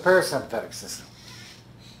blocks the parasympathetic system.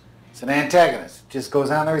 It's an antagonist. It just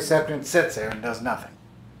goes on the receptor and sits there and does nothing.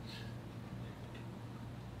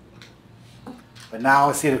 But now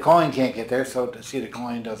acetylcholine can't get there, so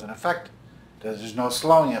acetylcholine doesn't affect it. There's no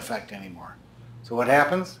slowing effect anymore. So what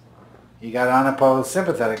happens? You got unopposed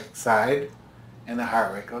sympathetic side and the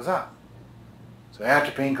heart rate goes up. So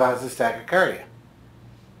atropine causes tachycardia.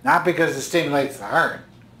 Not because it stimulates the heart,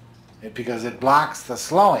 it's because it blocks the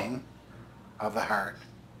slowing of the heart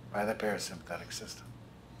by the parasympathetic system.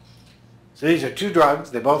 So these are two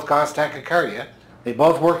drugs. They both cause tachycardia. They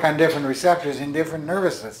both work on different receptors in different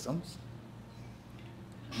nervous systems.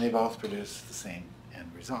 And they both produce the same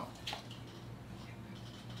end result.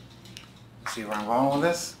 See where I'm going with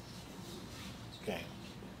this? Okay.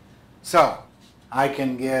 So I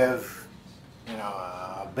can give,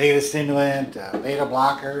 a beta stimulant, a beta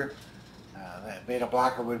blocker. That beta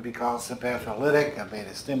blocker would be called sympatholytic. A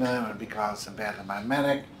beta stimulant would be called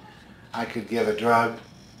sympathomimetic. I could give a drug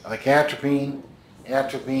like atropine.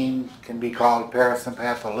 Atropine can be called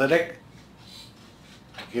parasympatholytic.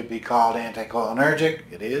 It could be called anticholinergic.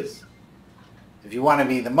 It is. If you want to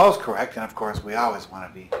be the most correct, and of course we always want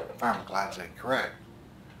to be pharmacologically correct,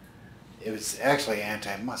 it was actually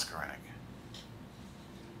anti-muscarinic.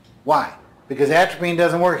 Why? Because atropine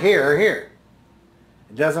doesn't work here or here.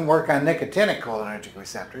 It doesn't work on nicotinic cholinergic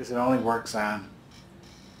receptors. It only works on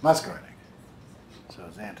muscarinic. So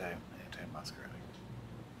it's anti-muscarinic.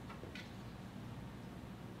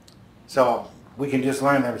 So we can just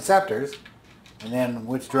learn the receptors and then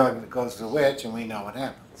which drug goes to which, and we know what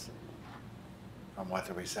happens from what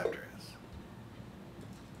the receptor is.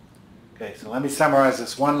 Okay, so let me summarize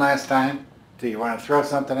this one last time till you want to throw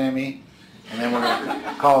something at me, and then we're going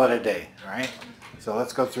to call it a day, all right? So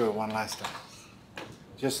let's go through it one last time.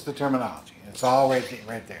 Just the terminology. It's all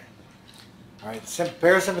right there. All right,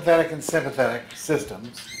 parasympathetic and sympathetic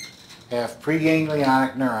systems have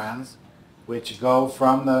preganglionic neurons which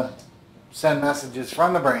send messages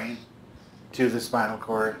from the brain to the spinal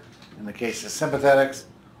cord, in the case of sympathetics,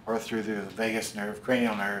 or through the vagus nerve,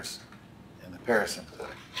 cranial nerves, and the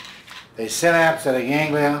parasympathetic. They synapse at a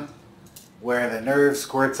ganglia where the nerve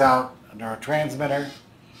squirts out a neurotransmitter.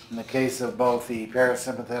 In the case of both the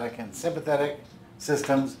parasympathetic and sympathetic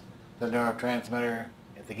systems, the neurotransmitter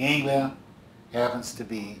at the ganglia happens to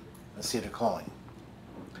be acetylcholine.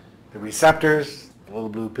 The receptors, the little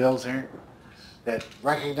blue pills here, that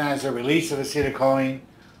recognize the release of acetylcholine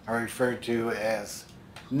are referred to as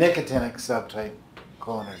nicotinic subtype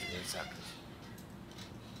cholinergic receptors.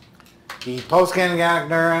 The postganglionic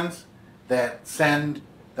neurons that send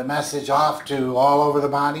the message off to all over the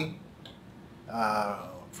body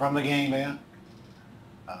from the ganglia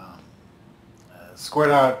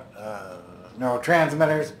squirt out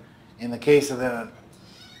neurotransmitters. In the case of the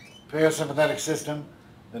parasympathetic system,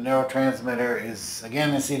 the neurotransmitter is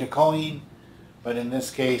again acetylcholine, but in this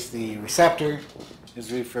case the receptor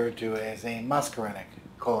is referred to as a muscarinic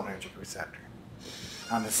cholinergic receptor.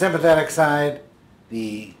 On the sympathetic side,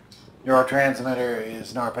 the neurotransmitter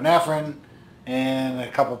is norepinephrine, and a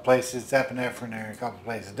couple places epinephrine, or a couple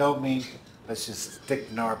places dopamine. Let's just stick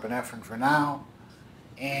to norepinephrine for now.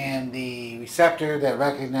 And the receptor that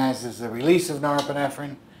recognizes the release of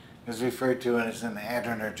norepinephrine is referred to as an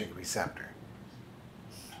adrenergic receptor,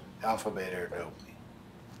 alpha, beta, or dopamine.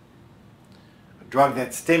 A drug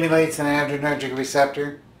that stimulates an adrenergic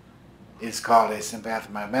receptor is called a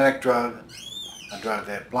sympathomimetic drug. A drug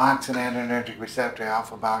that blocks an adrenergic receptor,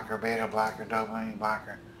 alpha blocker, beta blocker, dopamine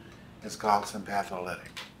blocker, is called sympatholytic.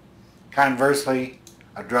 Conversely,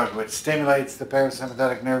 a drug which stimulates the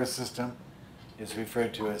parasympathetic nervous system is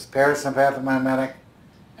referred to as parasympathomimetic,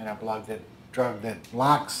 and a drug that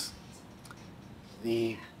blocks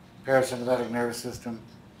the parasympathetic nervous system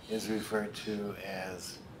is referred to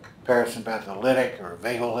as parasympatholytic or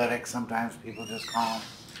vagolytic, sometimes people just call them,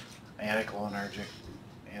 anticholinergic,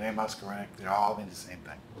 antimuscarinic, they all mean the same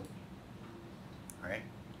thing. All right?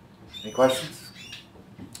 Any questions?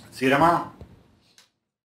 See you tomorrow.